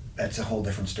 Surgical, that's a whole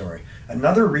different story.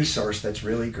 Another resource that's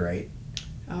really great,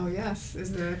 Oh, yes,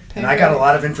 is the and I got a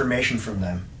lot of information from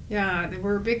them. Yeah,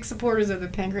 we're big supporters of the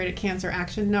Pancreatic Cancer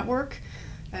Action Network,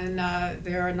 and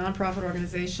they're a nonprofit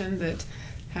organization that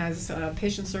has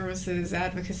patient services,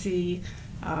 advocacy,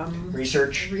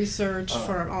 Research,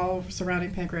 for all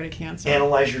surrounding pancreatic cancer.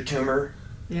 analyze your tumor.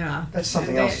 Yeah, That's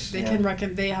something And else. They yeah. can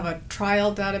recommend. They have a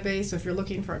trial database, so if you're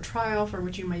looking for a trial for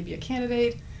which you may be a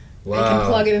candidate, they can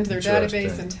plug it into their database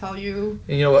Interesting. and tell you.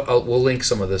 And you know what? We'll link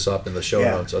some of this up in the show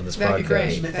Yeah. notes on this That'd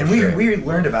podcast. be great. And we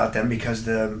learned about them because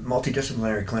the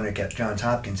multidisciplinary clinic at Johns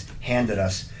Hopkins handed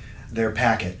us their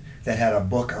packet that had a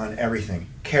book on everything: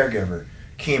 caregiver,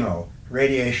 chemo,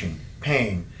 radiation,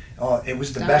 pain. Oh, it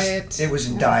was the Diet. best. It was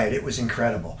in diet. It was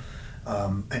incredible.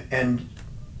 And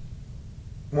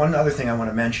one other thing I want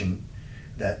to mention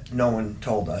that no one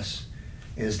told us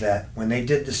is that when they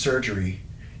did the surgery,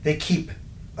 they keep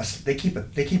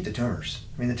the tumors.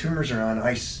 I mean, the tumors are on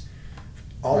ice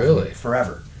all Really?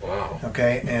 forever. Wow.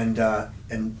 Okay,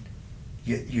 and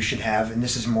you should have, and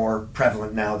this is more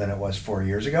prevalent now than it was 4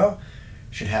 years ago,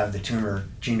 should have the tumor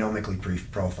genomically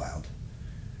profiled,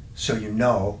 so you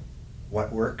know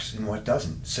what works and what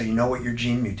doesn't. So you know what your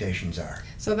gene mutations are.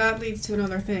 So that leads to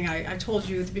another thing. I told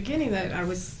you at the beginning that I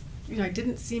was, I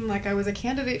didn't seem like I was a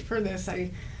candidate for this.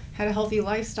 I had a healthy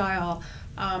lifestyle,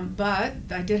 but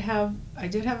I did have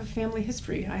a family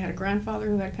history. I had a grandfather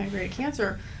who had pancreatic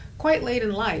cancer quite late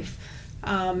in life,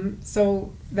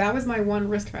 so that was my one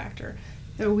risk factor.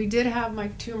 So we did have my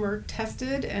tumor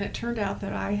tested, and it turned out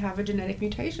that I have a genetic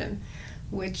mutation,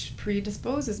 which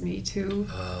predisposes me to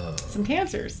some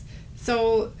cancers.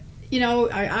 So,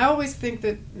 I always think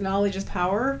that knowledge is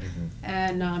power,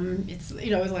 and it's,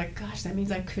 it's like, gosh, that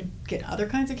means I could get other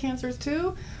kinds of cancers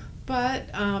too, but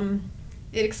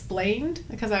it explained,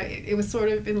 because it was sort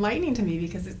of enlightening to me,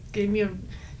 because it gave me an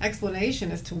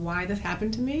explanation as to why this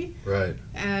happened to me. Right.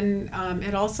 And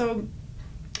it also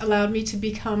allowed me to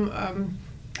become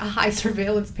a high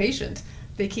surveillance patient.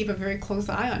 They keep a very close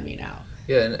eye on me now.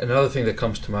 Yeah, and another thing that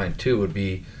comes to mind too would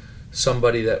be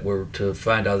somebody that were to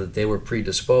find out that they were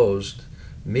predisposed,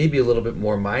 maybe a little bit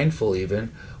more mindful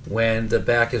even, when the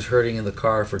back is hurting in the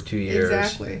car for 2 years.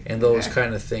 Exactly. And those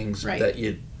kind of things Right. that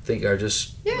you think are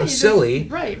just Yeah, silly.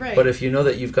 Right. But if you know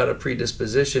that you've got a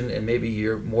predisposition and maybe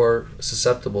you're more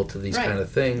susceptible to these Right, kind of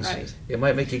things, right. it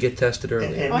might make you get tested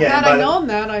early. And- Well, yeah, had but- I known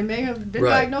that, I may have been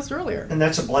Right. diagnosed earlier. And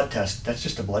that's a blood test. That's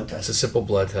just a blood It's test. a simple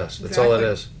blood test. That's all it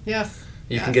Exactly. is. Yes.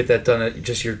 You can get that done at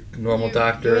just your normal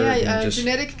doctor. Yeah, a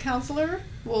genetic counselor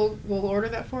will order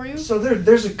that for you. So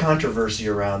there's a controversy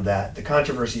around that. The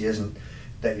controversy isn't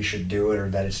that you should do it or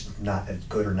that it's not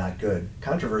good or not good.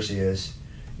 Controversy is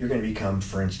you're going to become,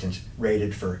 for instance,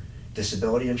 rated for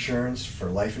disability insurance, for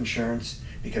life insurance,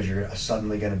 because you're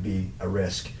suddenly going to be a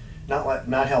risk.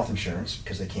 Not health insurance,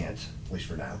 because they can't, at least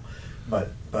for now. But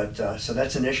so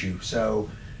that's an issue. So,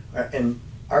 and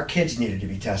our kids needed to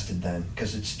be tested then,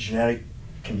 because it's genetic,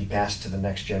 can be passed to the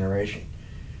next generation.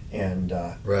 And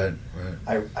right.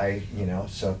 I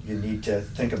so you need to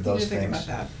think of those things. Think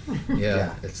about that.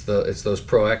 Yeah, it's those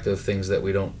proactive things that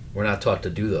we're not taught to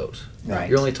do those. Right.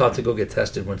 You're only taught to go get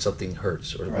tested when something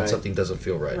hurts or when something doesn't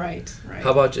feel right. Right.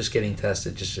 How about just getting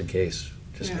tested just in case,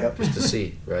 just to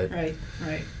see, right?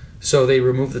 Right. So they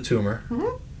remove the tumor,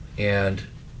 Mm-hmm. and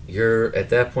you're at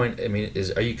that point. I mean,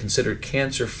 are you considered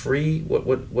cancer free?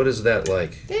 What is that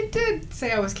like? They did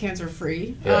say I was cancer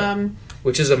free. Yeah.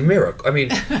 Which is a miracle. I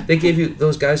mean,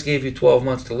 those guys gave you 12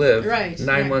 months to live. Right.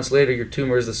 9 months later, your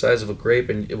tumor is the size of a grape,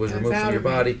 and it was removed from your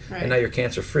body, right. and now you're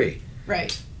cancer free.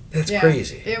 Right. That's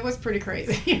crazy. It was pretty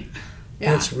crazy.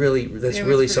 Yeah. That's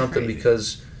really something, crazy.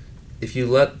 because if you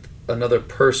let another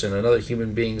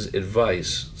human being's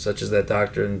advice, such as that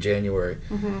doctor in January,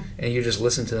 mm-hmm. and you just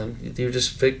listen to them,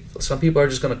 some people are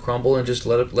just going to crumble and just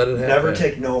let it happen. Never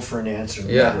take no for an answer.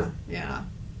 Yeah. Never. Yeah.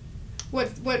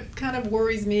 What kind of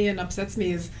worries me and upsets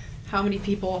me is how many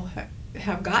people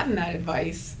have gotten that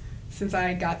advice since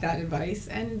I got that advice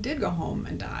and did go home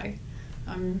and die.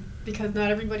 Because not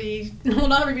everybody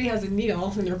has a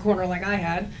Neil in their corner like I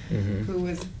had, mm-hmm. who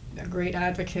was a great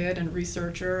advocate and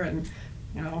researcher, and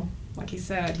like he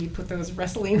said, he put those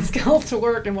wrestling skills to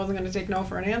work and wasn't going to take no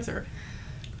for an answer.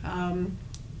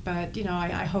 But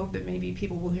I hope that maybe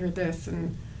people will hear this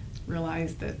and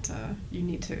realize that you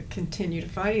need to continue to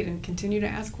fight and continue to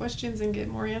ask questions and get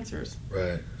more answers.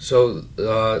 Right. So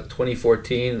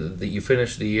 2014, you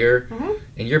finished the year, mm-hmm.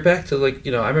 and you're back to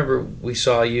I remember we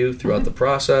saw you throughout mm-hmm. the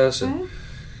process, mm-hmm.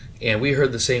 and we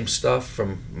heard the same stuff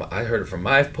I heard it from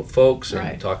my folks, and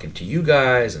right. talking to you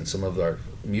guys and some of our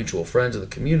mutual friends of the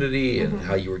community, and mm-hmm.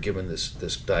 how you were given this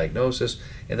diagnosis,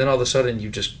 and then all of a sudden you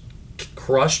just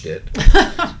crushed it.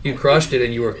 You crushed it,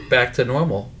 and you were back to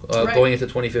normal right. going into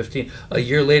 2015. A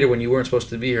year later, when you weren't supposed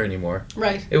to be here anymore,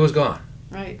 right, it was gone.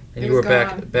 Right, and you were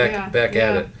back at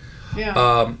it.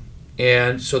 Yeah.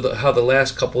 And so how the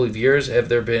last couple of years have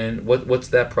there been? What's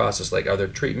that process like? Are there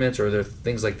treatments or are there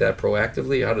things like that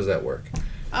proactively? How does that work?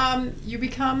 You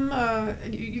become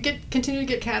continue to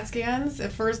get CAT scans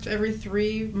at first every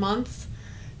 3 months,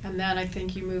 and then I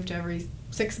think you move to every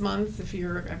 6 months if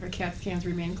your CAT scans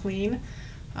remain clean.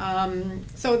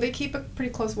 So they keep a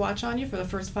pretty close watch on you for the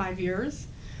first 5 years,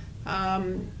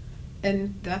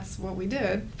 and that's what we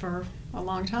did for a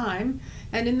long time.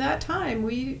 And in that time,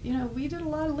 we did a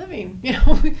lot of living.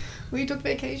 We took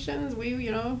vacations.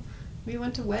 We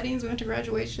went to weddings. We went to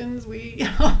graduations.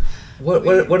 What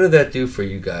did that do for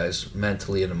you guys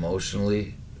mentally and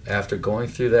emotionally after going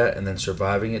through that and then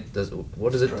surviving it?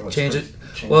 What does it change it?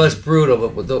 Well, it's brutal,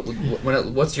 but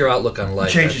what's your outlook on life?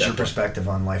 It changes your perspective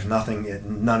on life. No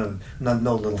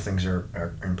little things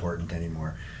are important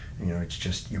anymore. It's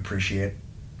just you appreciate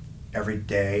every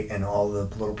day, and all the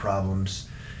little problems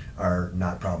are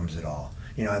not problems at all.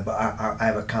 I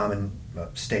have a common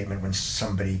statement when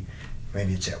somebody,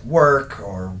 maybe it's at work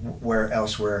or where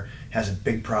elsewhere, has a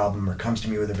big problem or comes to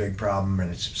me with a big problem,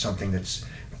 and it's something that's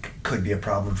could be a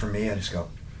problem for me. I just go,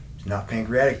 it's not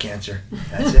pancreatic cancer.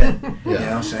 That's it.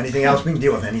 Yeah. So anything else, we can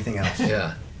deal with anything else.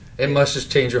 Yeah. It must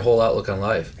just change your whole outlook on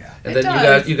life. Yeah. And It then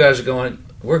does. you guys are going,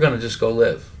 we're going to just go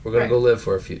live. We're going Right. to go live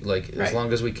for a few, as Right.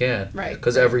 long as we can. Right.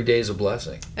 Because Right. every day is a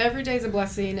blessing. Every day's a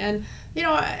blessing, and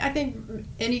I think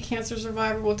any cancer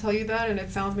survivor will tell you that, and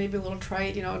it sounds maybe a little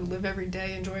trite, live every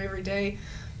day, enjoy every day,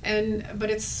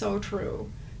 but it's so true.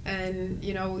 And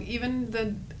even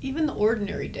the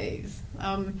ordinary days.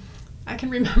 I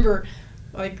can remember,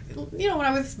 when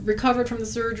I was recovered from the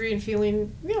surgery and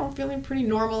feeling pretty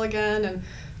normal again,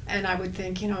 and I would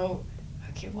think,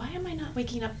 okay, why am I not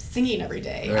waking up singing every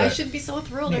day? Right. I should be so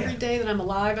thrilled every day that I'm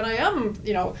alive, and I am,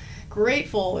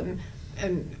 grateful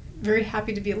and very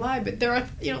happy to be alive. But there are,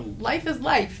 life is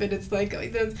life, and it's like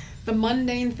the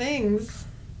mundane things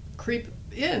creep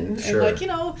in, Sure. and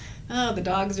the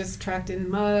dog's just trapped in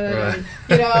mud, Right.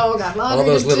 and got laundry All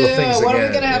those to little do. things What are we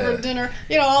again, gonna have yeah. for dinner?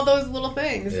 All those little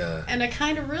things. Yeah. And I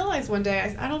kind of realized one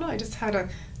day, I don't know, I just had an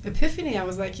epiphany. I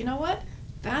was like, you know what?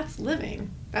 That's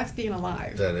living. That's being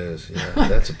alive. That is, yeah.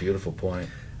 That's a beautiful point.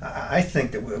 I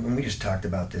think that when we just talked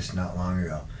about this not long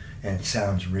ago, and it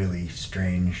sounds really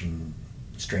strange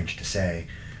to say,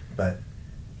 but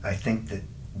I think that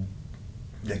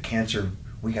the cancer,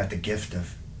 we got the gift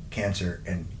of cancer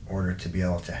in order to be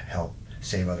able to help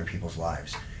save other people's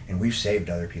lives. And we've saved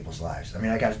other people's lives. I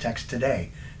mean, I got a text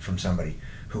today from somebody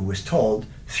who was told,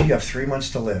 you have 3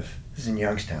 months to live. This is in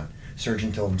Youngstown.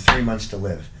 Surgeon told him 3 months to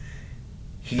live.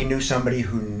 He knew somebody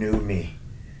who knew me.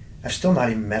 I've still not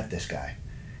even met this guy.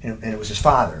 And it was his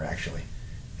father, actually.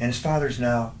 And his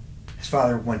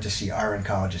father went to see our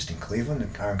oncologist in Cleveland.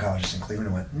 And our oncologist in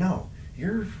Cleveland went, no,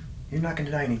 you're not going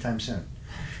to die anytime soon.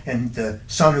 And the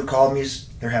son who called me,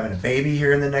 they're having a baby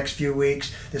here in the next few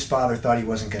weeks. This father thought he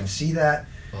wasn't going to see that.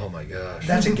 Oh my gosh.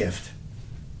 That's a gift.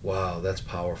 Wow, that's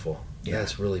powerful. Yeah.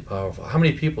 That's really powerful. How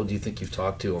many people do you think you've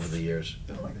talked to over the years?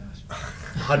 Oh my gosh.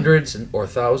 Hundreds or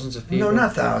thousands of people? No,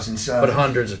 not thousands. But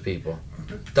hundreds of people.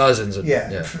 Dozens of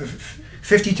Yeah.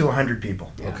 50 to 100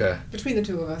 people. Yeah. Okay. Between the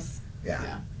two of us.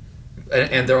 Yeah. Yeah.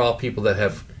 And they're all people that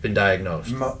have been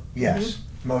diagnosed. Yes.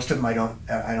 Most of them I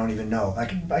don't even know.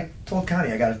 I told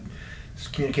Connie I got a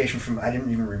communication from, I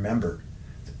didn't even remember.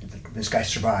 This guy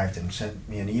survived and sent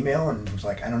me an email and was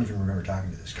like, I don't even remember talking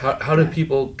to this guy. How do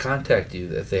people contact you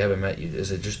if they haven't met you?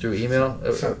 Is it just through email?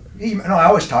 No, I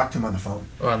always talk to them on the phone.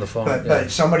 Or on the phone?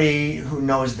 But somebody who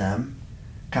knows them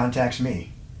contacts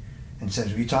me and says,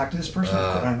 have you talked to this person?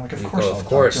 I'm like, of course I'll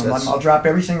talk to them. I'll drop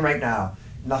everything right now.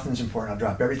 Nothing's important. I'll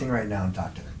drop everything right now and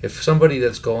talk to them. If somebody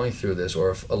that's going through this,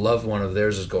 or if a loved one of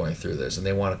theirs is going through this, and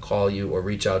they want to call you or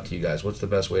reach out to you guys, what's the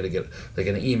best way to get, like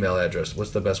an email address?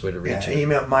 What's the best way to reach you?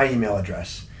 My email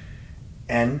address.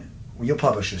 You'll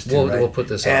publish this too, right? We'll put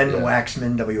this out. N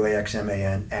Waxman,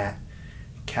 Waxman, at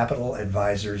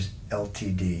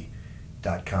capitaladvisorsltd.com.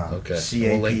 Okay.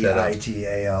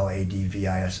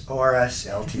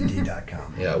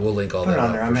 capitaladvisorsltd.com. Yeah, we'll link all Put that it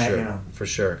on out there. for sure. For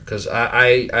sure. Because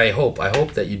I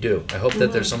hope that you do. I hope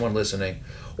that there's someone listening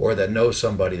or that knows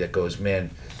somebody that goes,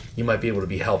 man, you might be able to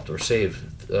be helped or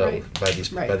saved by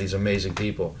these amazing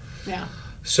people. Yeah.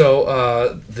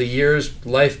 So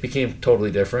life became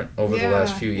totally different over the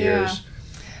last few years.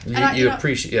 You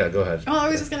appreciate. Yeah, go ahead. Well, I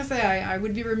was just going to say I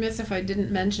would be remiss if I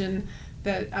didn't mention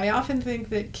that I often think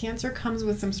that cancer comes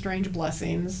with some strange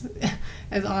blessings,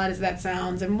 as odd as that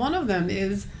sounds. And one of them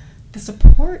is the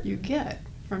support you get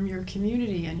from your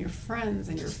community and your friends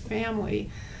and your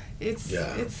family. It's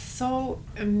so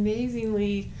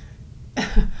amazingly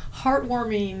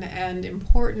heartwarming and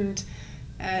important.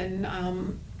 And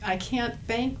I can't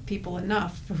thank people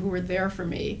enough who were there for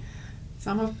me.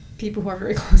 Some of people who are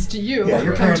very close to you. Yeah,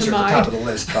 your parents are at the top of the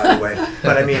list, by the way.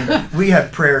 But I mean, we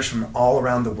had prayers from all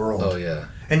around the world. Oh, yeah.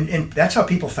 And that's how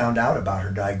people found out about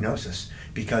her diagnosis.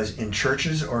 Because in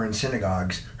churches or in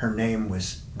synagogues, her name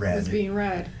was read. It was being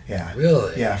read. Yeah.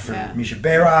 Really? Yeah, for Misha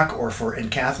Bayrock or in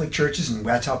Catholic churches, and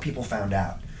that's how people found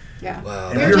out. Yeah. Wow.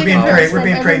 And we're being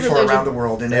prayed for around the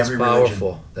world in every religion. That's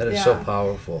powerful. That is so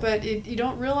powerful. But you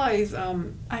don't realize, I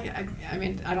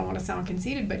mean, I don't want to sound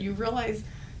conceited, but you realize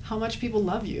how much people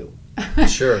love you.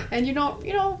 Sure. And you don't,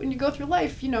 when you go through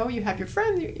life, you have your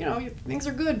friends, things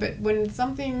are good, but when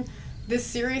something this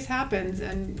serious happens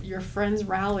and your friends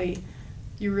rally,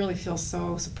 you really feel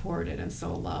so supported and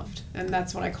so loved. And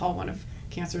that's what I call one of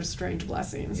cancer's strange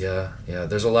blessings. Yeah.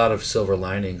 There's a lot of silver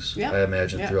linings, I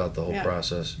imagine, throughout the whole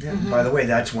process. Yeah. Mm-hmm. By the way,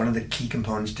 that's one of the key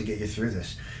components to get you through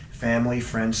this. Family,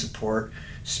 friend support,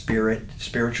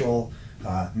 spiritual,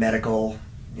 medical.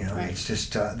 It's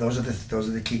just those are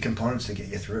the key components to get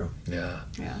you through. Yeah.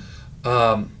 Yeah.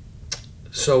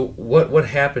 So what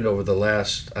happened over the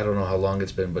last, I don't know how long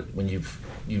it's been, but when you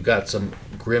got some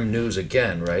grim news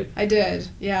again, right? I did.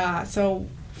 Yeah. So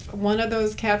one of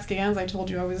those CAT scans, I told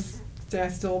you I was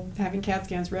still having CAT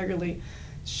scans regularly,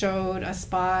 showed a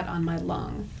spot on my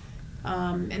lung,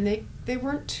 and they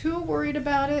weren't too worried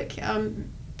about it.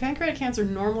 Pancreatic cancer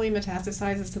normally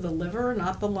metastasizes to the liver,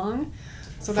 not the lung.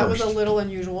 So that was a little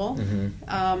unusual.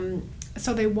 Mm-hmm.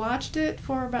 So they watched it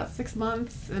for about 6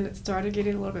 months, and it started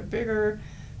getting a little bit bigger.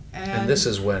 And this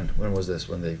is when was this?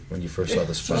 When you first saw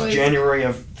the spot? It was January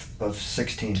of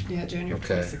 16. Yeah, January.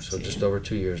 Okay, 2016. so just over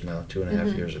 2 years now,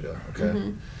 2.5 years ago. Okay.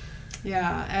 Mm-hmm.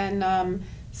 Yeah, and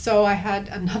so I had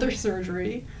another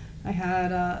surgery. I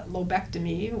had a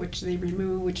lobectomy, which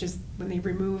is when they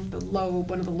remove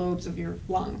one of the lobes of your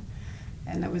lung,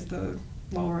 and that was the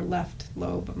lower left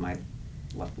lobe of my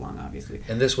left lung, obviously.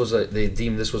 And they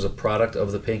deemed this was a product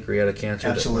of the pancreatic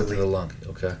cancer that went to the lung.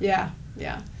 Okay. Yeah.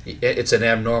 It's an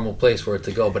abnormal place for it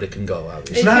to go, but it can go,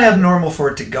 obviously. It's not abnormal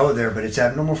for it to go there, but it's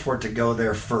abnormal for it to go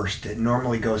there first. It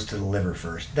normally goes to the liver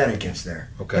first, then it gets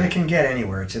there. Okay. And it can get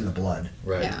anywhere. It's in the blood.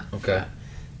 Right. Yeah. Okay. Yeah.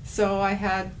 So I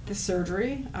had the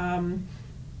surgery. It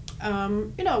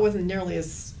wasn't nearly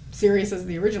as serious as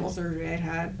the original surgery I'd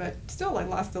had, but still I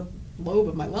lost lobe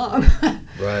of my lung.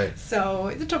 Right. So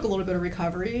it took a little bit of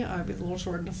recovery. I was a little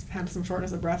shortness, had some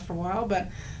shortness of breath for a while, but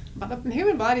the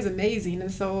human body's amazing,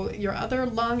 and so your other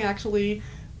lung actually,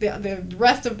 the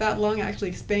rest of that lung actually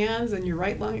expands, and your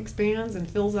right lung expands and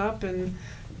fills up, and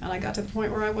I got to the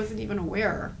point where I wasn't even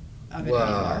aware of it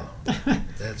Wow. anymore.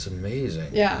 That's amazing.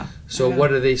 Yeah. So what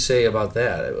do they say about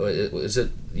that? Is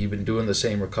it you've been doing the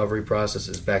same recovery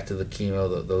processes back to the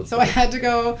chemo? So I had to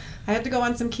go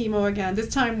on some chemo again. This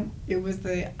time it was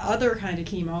the other kind of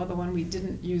chemo, the one we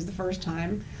didn't use the first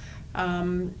time.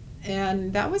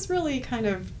 And that was really kind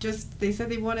of just, they said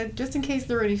they wanted, just in case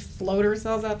there were any floater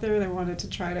cells out there, they wanted to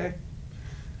try to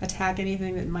attack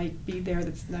anything that might be there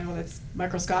that's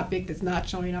microscopic, that's not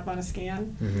showing up on a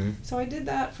scan. Mm-hmm. So I did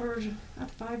that for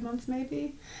 5 months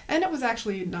maybe, and it was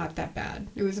actually not that bad.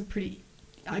 It was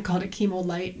I called it chemo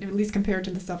light, at least compared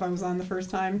to the stuff I was on the first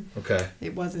time. Okay.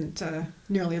 It wasn't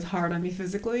nearly as hard on me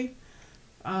physically.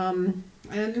 And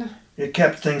it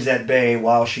kept things at bay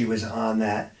while she was on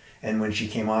that, and when she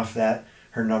came off that,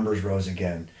 her numbers rose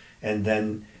again. And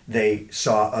then they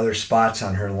saw other spots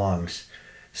on her lungs.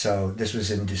 So this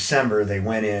was in December. They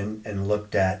went in and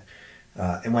looked at,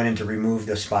 and went in to remove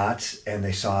the spots, and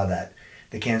they saw that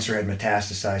the cancer had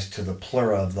metastasized to the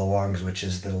pleura of the lungs, which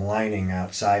is the lining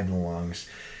outside the lungs.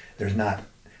 They're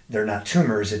not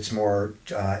tumors. It's more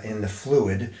in the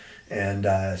fluid, and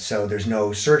so there's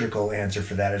no surgical answer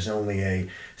for that. There's only a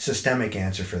systemic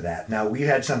answer for that. Now, we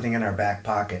had something in our back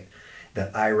pocket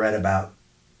that I read about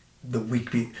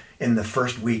in the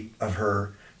first week of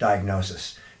her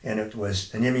diagnosis. And it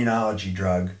was an immunology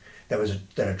drug that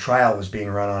a trial was being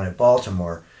run on at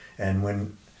Baltimore. And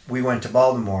when we went to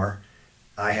Baltimore,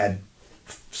 I had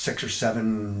 6 or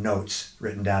 7 notes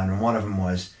written down, and one of them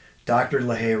was Dr.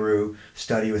 LaHeyru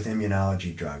study with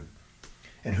immunology drug.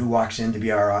 And who walks in to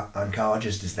be our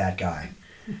oncologist is that guy.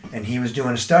 And he was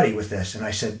doing a study with this, and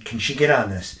I said, "Can she get on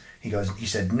this?" He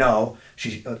said, "No,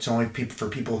 it's only for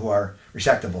people who are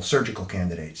resectable, surgical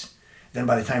candidates." Then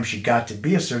by the time she got to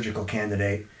be a surgical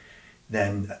candidate,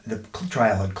 then the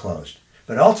trial had closed.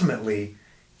 But ultimately,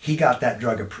 he got that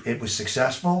drug. It was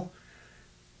successful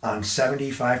on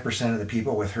 75% of the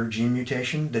people with her gene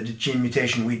mutation, the gene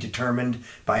mutation we determined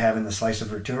by having the slice of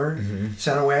her tumor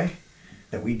sent away,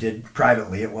 that we did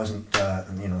privately. It wasn't,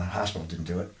 the hospital didn't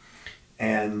do it.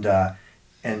 And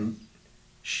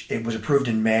it was approved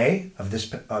in May of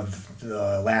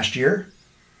the last year.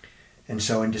 And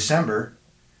so in December,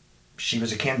 she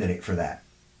was a candidate for that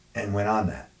and went on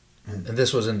that. And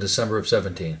this was in December of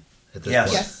 17 at this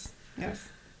point? Yes.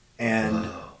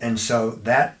 And so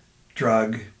that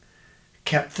drug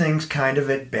kept things kind of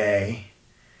at bay.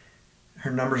 Her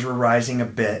numbers were rising a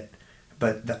bit,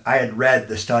 but I had read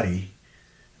the study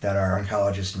that our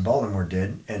oncologist in Baltimore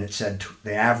did, and it said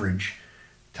the average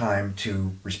time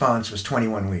to response was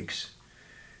 21 weeks.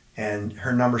 And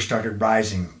her numbers started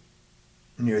rising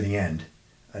near the end,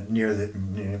 in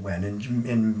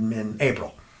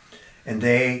April. And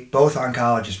both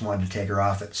oncologists wanted to take her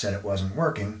off it, said it wasn't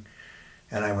working.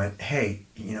 And I went, "Hey,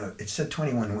 it said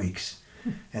 21 weeks.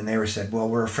 And they said, "Well,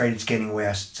 we're afraid it's getting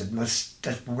worse." I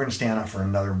said, we're going to stay on it for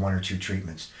another 1 or 2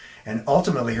 treatments. And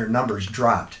ultimately her numbers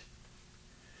dropped.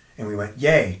 And we went,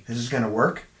 "Yay, this is going to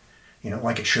work,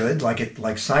 like it should,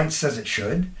 like science says it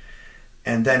should."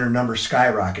 And then her numbers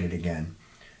skyrocketed again.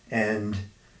 And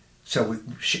so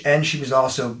she was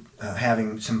also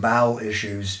having some bowel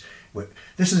issues.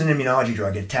 This is an immunology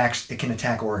drug. It can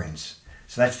attack organs.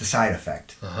 So that's the side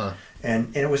effect. Uh-huh.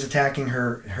 And it was attacking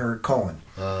her colon.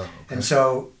 Okay. And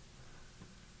so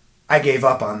I gave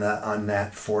up on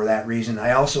that for that reason.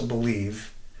 I also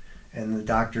believe, and the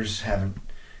doctors haven't,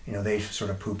 they sort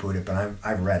of poo-pooed it, but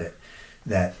I've read it,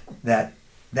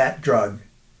 that drug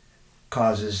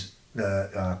causes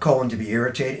the colon to be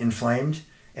irritated, inflamed,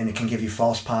 and it can give you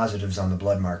false positives on the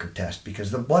blood marker test,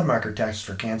 because the blood marker tests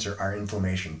for cancer are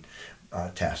inflammation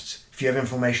tests. If you have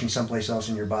inflammation someplace else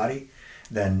in your body,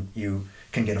 then you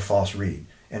can get a false read.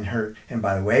 And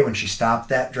by the way, when she stopped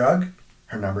that drug,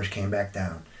 her numbers came back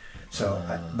down. So,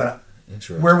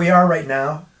 where we are right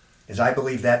now is I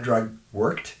believe that drug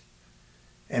worked,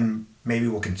 and maybe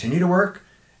will continue to work,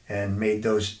 and made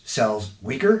those cells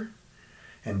weaker.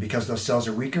 And because those cells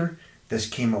are weaker, this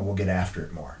chemo will get after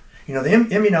it more. The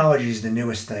immunology is the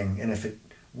newest thing, and if it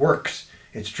works,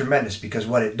 it's tremendous, because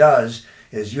what it does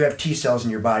is you have T cells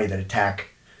in your body that attack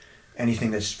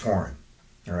anything that's foreign,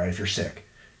 all right, if you're sick.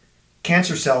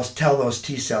 Cancer cells tell those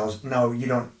T cells, "No, you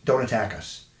don't attack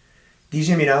us." These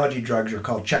immunology drugs are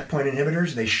called checkpoint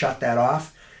inhibitors. They shut that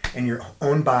off, and your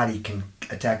own body can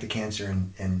attack the cancer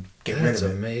and get rid of it. That's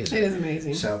amazing. It is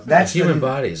amazing. So that's human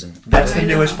bodies. That's the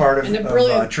newest part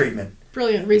of treatment.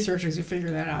 brilliant researchers who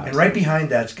figure that out. And right behind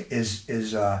that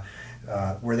is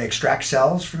where they extract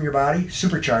cells from your body,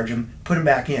 supercharge them, put them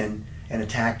back in, and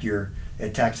attacks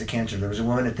the cancer. There was a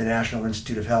woman at the National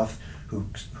Institute of Health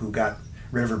who got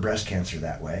rid of her breast cancer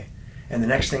that way. And the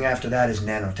next thing after that is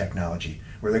nanotechnology,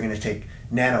 where they're going to take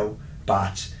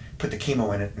nanobots, put the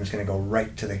chemo in it, and it's going to go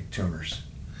right to the tumors.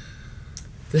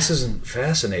 This isn't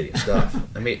fascinating stuff.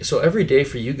 I mean, so every day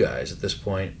for you guys at this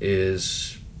point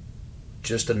is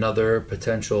just another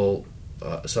potential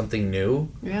something new,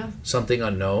 something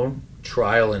unknown,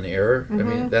 trial and error. I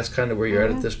mean, that's kind of where you're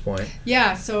at this point.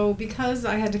 Yeah, so because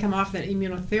I had to come off that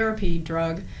immunotherapy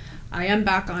drug, I am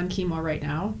back on chemo right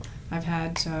now. I've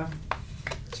had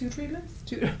two treatments.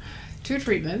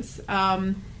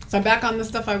 So I'm back on the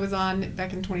stuff I was on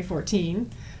back in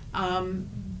 2014.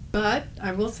 But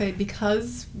I will say,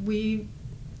 because we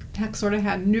sort of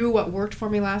knew what worked for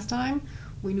me last time,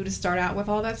 we knew to start out with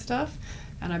all that stuff,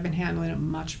 and I've been handling it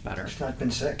much better. It's not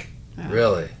been sick. Yeah.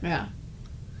 Really? Yeah.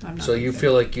 So you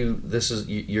feel like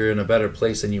you're in a better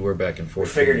place than you were back in 2014. We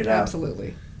figured it out.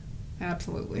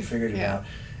 Absolutely. We figured it out.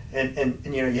 And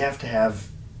you know, you always have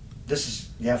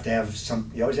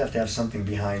to have something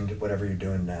behind whatever you're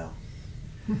doing now.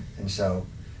 And so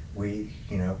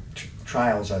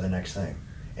trials are the next thing.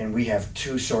 And we have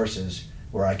two sources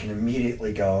where I can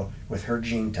immediately go with her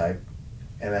gene type,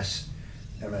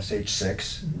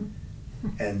 MSH6,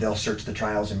 and they'll search the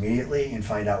trials immediately and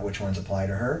find out which ones apply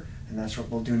to her, and that's what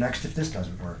we'll do next if this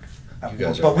doesn't work.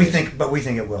 We think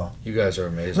it will. You guys are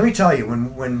amazing. Let me tell you,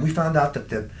 when we found out that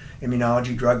the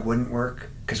immunology drug wouldn't work,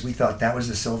 because we thought that was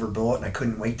the silver bullet and I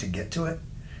couldn't wait to get to it,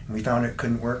 and we found it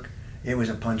couldn't work, it was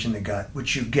a punch in the gut,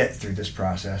 which you get through this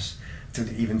process,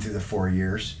 even through the 4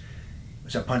 years.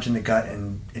 It's a punch in the gut,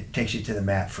 and it takes you to the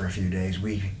mat for a few days.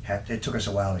 It took us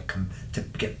a while to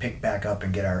get picked back up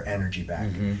and get our energy back.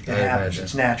 It happens.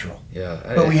 It's natural. Yeah,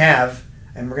 but we have,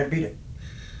 and we're going to beat it.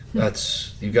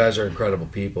 You guys are incredible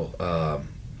people.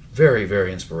 Very,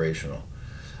 very inspirational.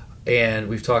 And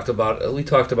we talked about it a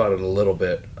little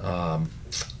bit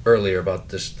earlier about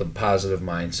the positive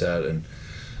mindset, and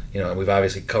we've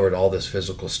obviously covered all this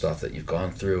physical stuff that you've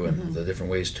gone through and the different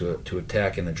ways to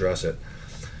attack and address it.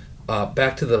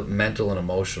 Back to the mental and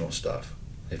emotional stuff,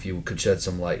 if you could shed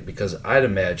some light, because I'd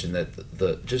imagine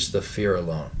that just the fear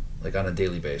alone, like on a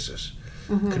daily basis,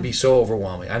 could be so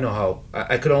overwhelming. I know how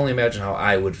I could only imagine how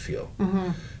I would feel.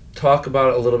 Talk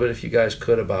about it a little bit, if you guys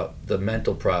could, about the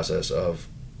mental process of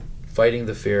fighting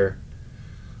the fear.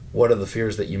 What are the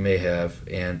fears that you may have,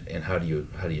 and how do you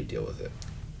deal with it?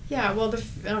 Yeah, well,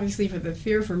 obviously for the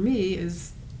fear for me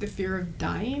is the fear of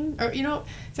dying, or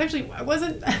it's actually, it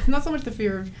wasn't not so much the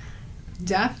fear of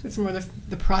death, it's more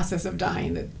the process of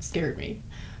dying that scared me.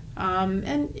 And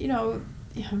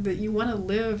that you want to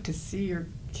live to see your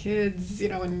kids,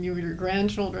 and your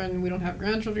grandchildren. We don't have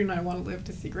grandchildren. I want to live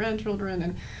to see grandchildren,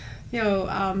 and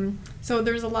so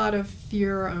there's a lot of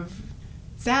fear of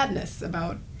sadness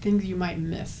about things you might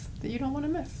miss that you don't want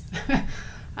to miss.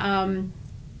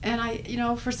 And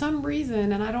I, for some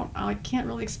reason, and I can't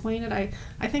really explain it. I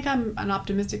think I'm an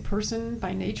optimistic person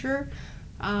by nature.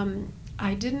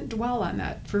 I didn't dwell on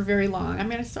that for very long. I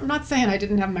mean, I'm not saying I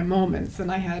didn't have my moments,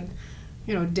 and I had,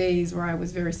 days where I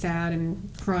was very sad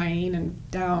and crying and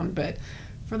down. But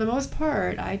for the most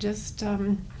part, I just,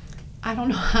 I don't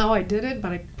know how I did it,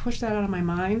 but I pushed that out of my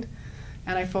mind,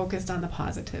 and I focused on the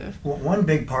positive. Well, one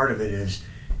big part of it is,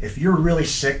 if you're really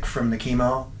sick from the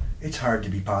chemo, it's hard to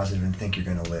be positive and think you're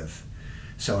going to live.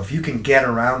 So if you can get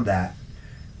around that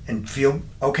and feel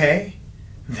okay,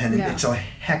 then it's a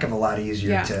heck of a lot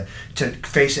easier to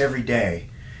face every day.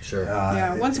 Sure.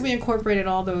 Once we incorporated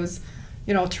all those,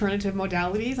 alternative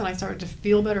modalities, and I started to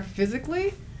feel better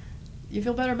physically, you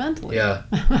feel better mentally. Yeah,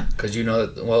 because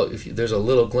if there's a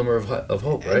little glimmer of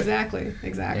hope, right? Exactly.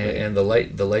 And the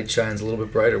light shines a little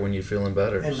bit brighter when you're feeling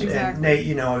better. And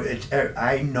Nate,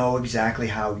 I know exactly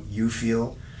how you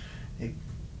feel,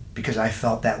 because I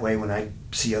felt that way when I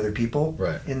see other people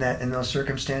in those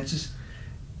circumstances.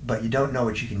 But you don't know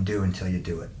what you can do until you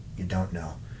do it. You don't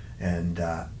know, and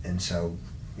so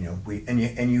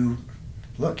you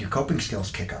look, your coping skills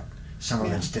kick up. Some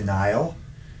of it's denial,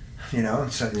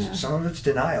 some of it's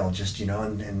denial, just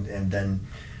and then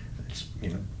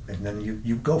and then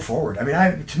you go forward. I mean,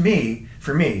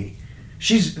 for me,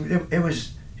 she's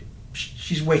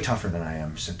way tougher than I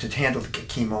am. So to handle the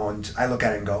chemo, and I look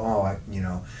at it and go,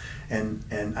 and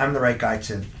I'm the right guy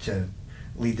to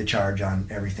lead the charge on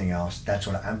everything else. That's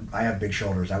what I have big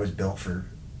shoulders. I was built for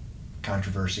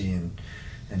controversy and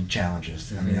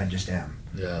challenges. I mean, I just am.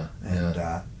 Yeah.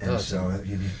 And so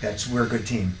we're a good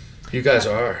team. You guys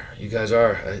are.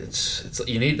 It's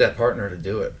you need that partner to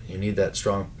do it. You need that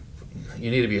strong.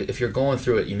 You need to be. If you're going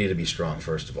through it, you need to be strong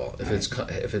first of all.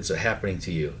 If it's happening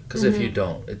to you, because if you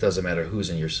don't, it doesn't matter who's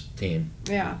in your team.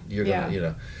 Yeah. You're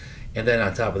gonna and then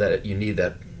on top of that, you need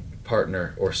that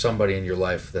partner or somebody in your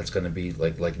life that's going to be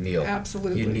like Neil.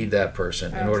 Absolutely. You need that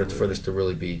person in order for this to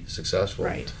really be successful.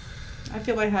 Right. I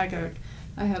feel like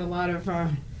I had a lot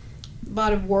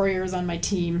of warriors on my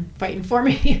team fighting for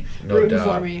me, no rooting doubt.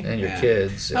 for me, and your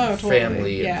kids and totally.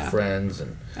 family and friends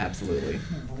and absolutely.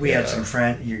 We had some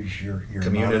friend, your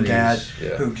mom and dad,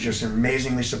 who just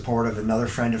amazingly supportive. Another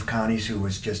friend of Connie's who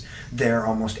was just there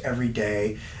almost every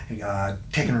day,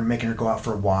 making her go out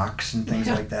for walks and things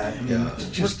like that. I mean,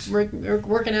 just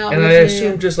working out. And I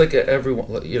assume just like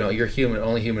everyone, you're human,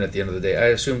 only human at the end of the day. I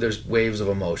assume there's waves of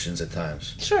emotions at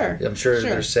times. Sure. I'm sure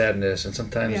there's sadness and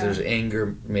sometimes there's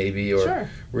anger maybe or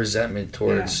resentment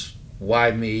towards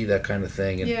why me, that kind of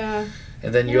thing.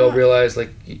 And then you all realize like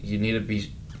you need to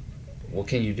be. What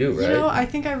can you do, right? I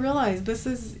think I realized this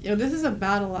is a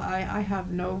battle I have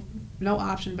no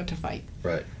option but to fight.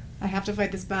 Right. I have to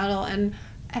fight this battle, and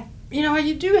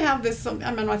you do have this. I'm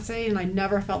not saying I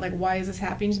never felt like, why is this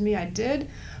happening to me? I did,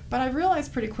 but I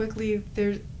realized pretty quickly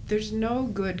there's no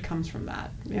good comes from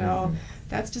that.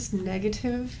 That's just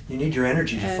negative. You need your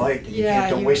energy to fight. And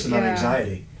don't waste it on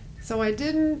anxiety. So I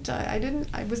didn't.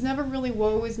 I was never really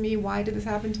woe is me. Why did this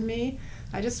happen to me?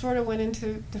 I just sort of went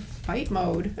into the fight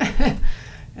mode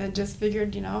and just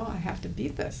figured, I have to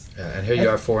beat this. Yeah, and here you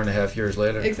are 4.5 years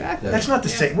later. Exactly. That's not to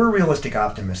say we're realistic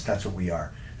optimists. That's what we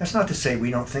are. That's not to say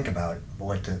we don't think about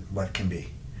what can be.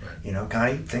 Right.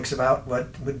 Connie thinks about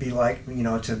what would be like,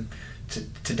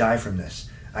 to die from this.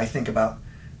 I think about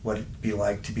what it'd be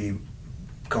like to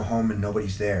go home and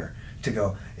nobody's there. To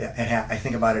go, I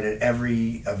think about it at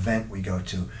every event we go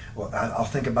to. Well, I'll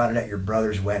think about it at your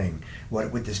brother's wedding.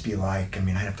 What would this be like? I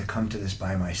mean, I'd have to come to this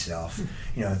by myself.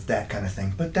 That kind of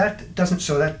thing. But that doesn't.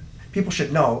 So that people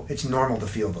should know it's normal to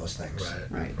feel those things.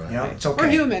 Right. It's okay. We're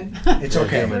human. It's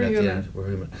okay. We're human. We're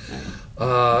human.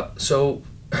 So,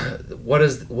 what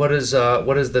does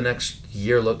the next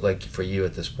year look like for you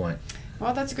at this point?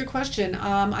 Well, that's a good question.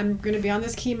 I'm going to be on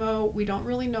this chemo. We don't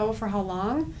really know for how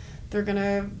long. They're going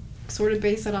to sort of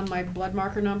base it on my blood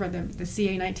marker number, the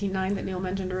CA-19-9 that Neil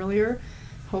mentioned earlier.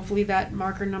 Hopefully that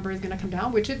marker number is going to come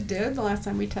down, which it did. The last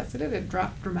time we tested it, it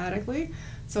dropped dramatically.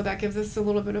 So that gives us a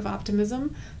little bit of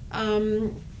optimism.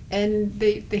 And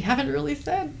they haven't really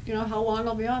said, how long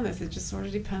I'll be on this. It just sort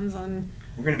of depends on.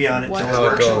 We're going to be on it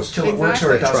till it works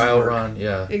or it doesn't trial work. Run,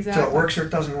 Exactly. Till it works or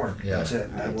it doesn't work. Yeah. That's it.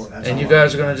 Right. And you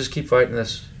guys are going to just keep fighting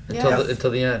this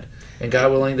until the end. And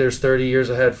God willing, there's 30 years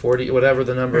ahead, 40, whatever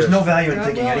the number is. There's no value in God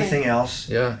thinking willing. anything else.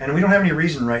 Yeah. And we don't have any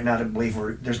reason right now to believe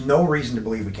there's no reason to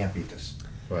believe we can't beat this.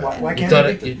 Right. Why can't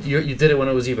we beat this? You did it when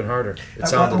it was even harder. It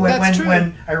sounded That's true.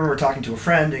 When I remember talking to a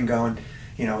friend and going,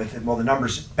 the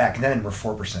numbers back then were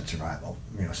 4% survival.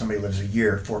 Somebody lives a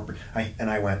year, 4%. And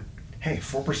I went, hey,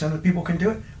 4% of the people can do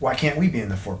it? Why can't we be in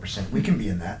the 4%? We can be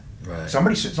in that. Right. As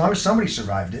long as somebody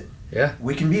survived it,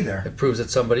 we can be there. It proves that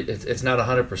it's not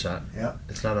 100%. Yeah.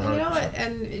 It's not 100%.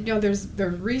 And there's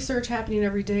research happening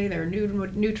every day. There are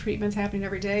new treatments happening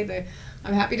every day.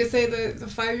 I'm happy to say the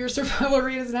 5-year survival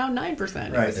rate is now 9%.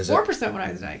 Right. It was 4% when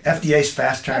I was diagnosed. FDA's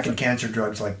fast tracking cancer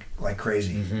drugs like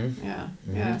crazy. Mm-hmm. Yeah.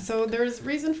 Mm-hmm. Yeah. So there's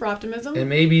reason for optimism. And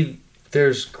maybe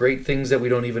there's great things that we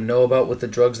don't even know about with the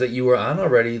drugs that you were on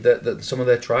already. That some of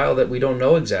that trial that we don't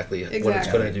know exactly what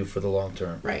it's going to do for the long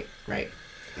term. Right.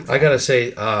 I gotta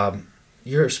say,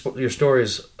 your story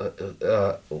is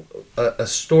a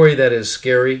story that is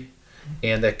scary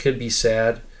and that could be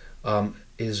sad.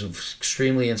 Is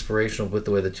extremely inspirational with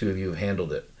the way the two of you have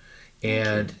handled it.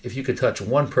 And if you could touch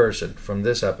one person from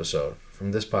this episode,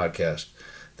 from this podcast,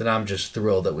 then I'm just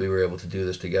thrilled that we were able to do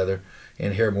this together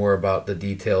and hear more about the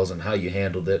details and how you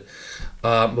handled it.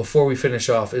 Before we finish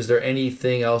off, is there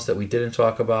anything else that we didn't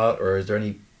talk about, or is there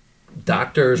any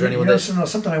doctors or anyone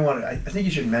something I wanted. I think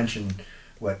you should mention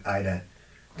what Ida,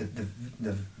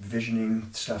 the visioning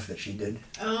stuff that she did.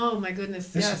 Oh my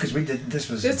goodness! Yes, because we did. This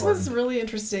was really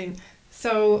interesting.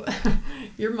 So,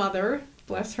 your mother,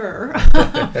 bless her.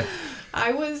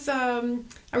 I was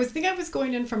thinking I was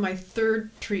going in for my third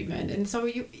treatment, and so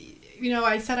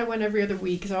I said I went every other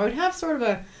week, so I would have sort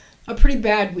of a pretty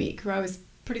bad week where I was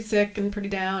pretty sick and pretty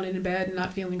down and in bed and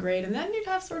not feeling great, and then you'd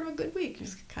have sort of a good week. You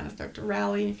just kind of start to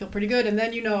rally and you feel pretty good, and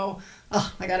then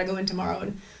I got to go in tomorrow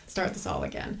and start this all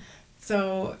again.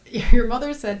 So your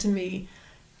mother said to me,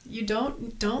 you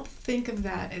don't think of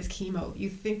that as chemo. You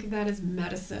think of that as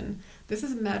medicine. This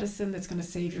is medicine that's going to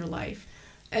save your life.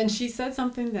 And she said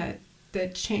something that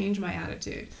changed my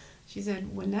attitude. She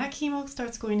said, when that chemo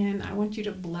starts going in, I want you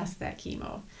to bless that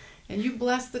chemo. And you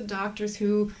bless the doctors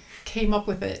who came up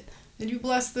with it. And you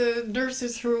bless the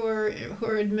nurses who are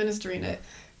administering it.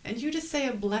 And you just say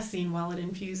a blessing while it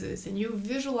infuses. And you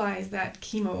visualize that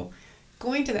chemo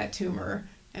going to that tumor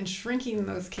and shrinking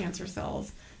those cancer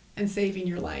cells and saving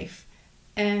your life.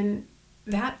 And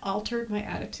that altered my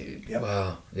attitude. Yep.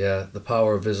 Wow. Yeah. The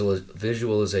power of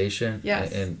visualization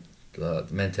Yes. and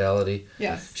mentality.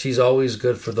 Yes. She's always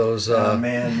good for those. Oh,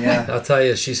 man, yeah. I'll tell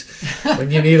you, she's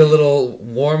when you need a little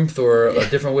warmth or a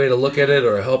different way to look at it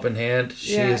or a helping hand,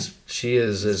 she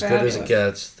is as good as it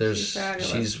gets.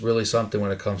 She's really something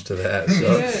when it comes to that.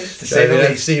 So, To say the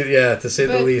least. to say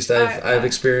the least, I've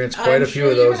experienced quite a few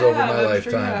of those over my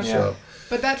lifetime. So.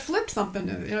 But that flipped something,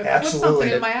 flipped Absolutely. something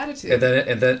in my attitude.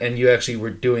 And you actually were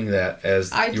doing that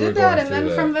as I you were did going that, and through then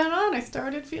that. from then on, I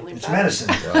started feeling It's better. medicine.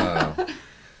 Wow.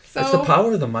 So, It's the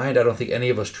power of the mind. I don't think any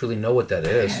of us truly know what that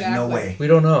is. Exactly. No way. We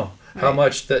don't know how Right.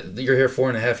 much that you're here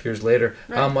 4.5 years later.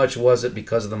 How Right. much was it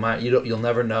because of the mind? You'll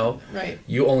never know. Right.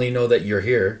 You only know that you're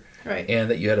here Right. and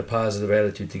that you had a positive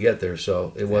attitude to get there.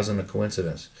 So it wasn't a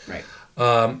coincidence. Right.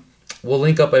 We'll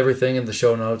link up everything in the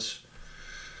show notes.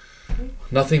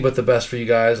 Nothing but the best for you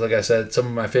guys. Like I said, some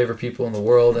of my favorite people in the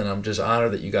world, and I'm just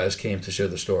honored that you guys came to share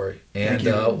the story. And Thank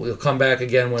you. we'll come back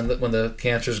again when the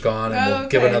cancer's gone, and we'll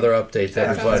give Okay. another update to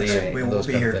That sounds everybody great. and We those will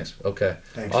be kind here. of things. Okay.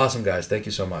 Thanks. Awesome, guys. Thank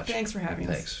you so much. Thanks for having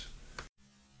us. Thanks.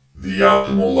 The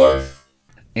Optimal Life.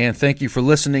 And thank you for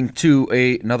listening to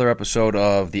another episode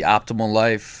of The Optimal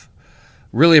Life.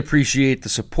 Really appreciate the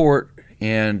support.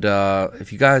 And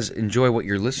if you guys enjoy what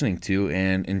you're listening to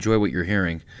and enjoy what you're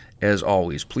hearing, as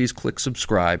always, please click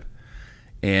subscribe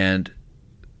and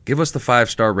give us the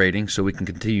 5-star rating so we can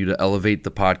continue to elevate the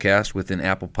podcast within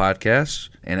Apple Podcasts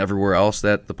and everywhere else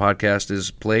that the podcast is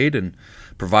played and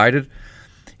provided.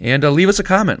 And leave us a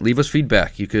comment. Leave us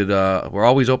feedback. You could. We're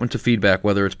always open to feedback,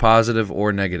 whether it's positive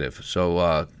or negative.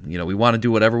 So, we want to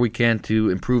do whatever we can to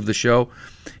improve the show.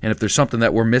 And if there's something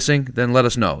that we're missing, then let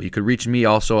us know. You could reach me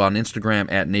also on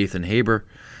Instagram at Nathan Haber.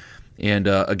 And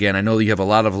again, I know you have a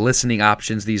lot of listening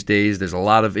options these days. There's a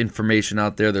lot of information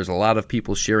out there. There's a lot of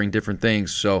people sharing different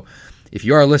things. So if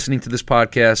you are listening to this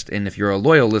podcast, and if you're a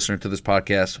loyal listener to this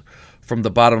podcast, from the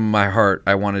bottom of my heart,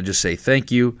 I want to just say thank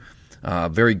you.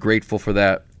 Very grateful for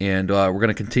that. And we're going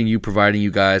to continue providing you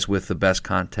guys with the best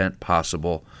content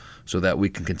possible so that we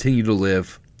can continue to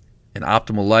live an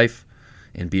optimal life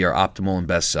and be our optimal and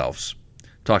best selves.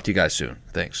 Talk to you guys soon.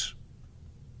 Thanks.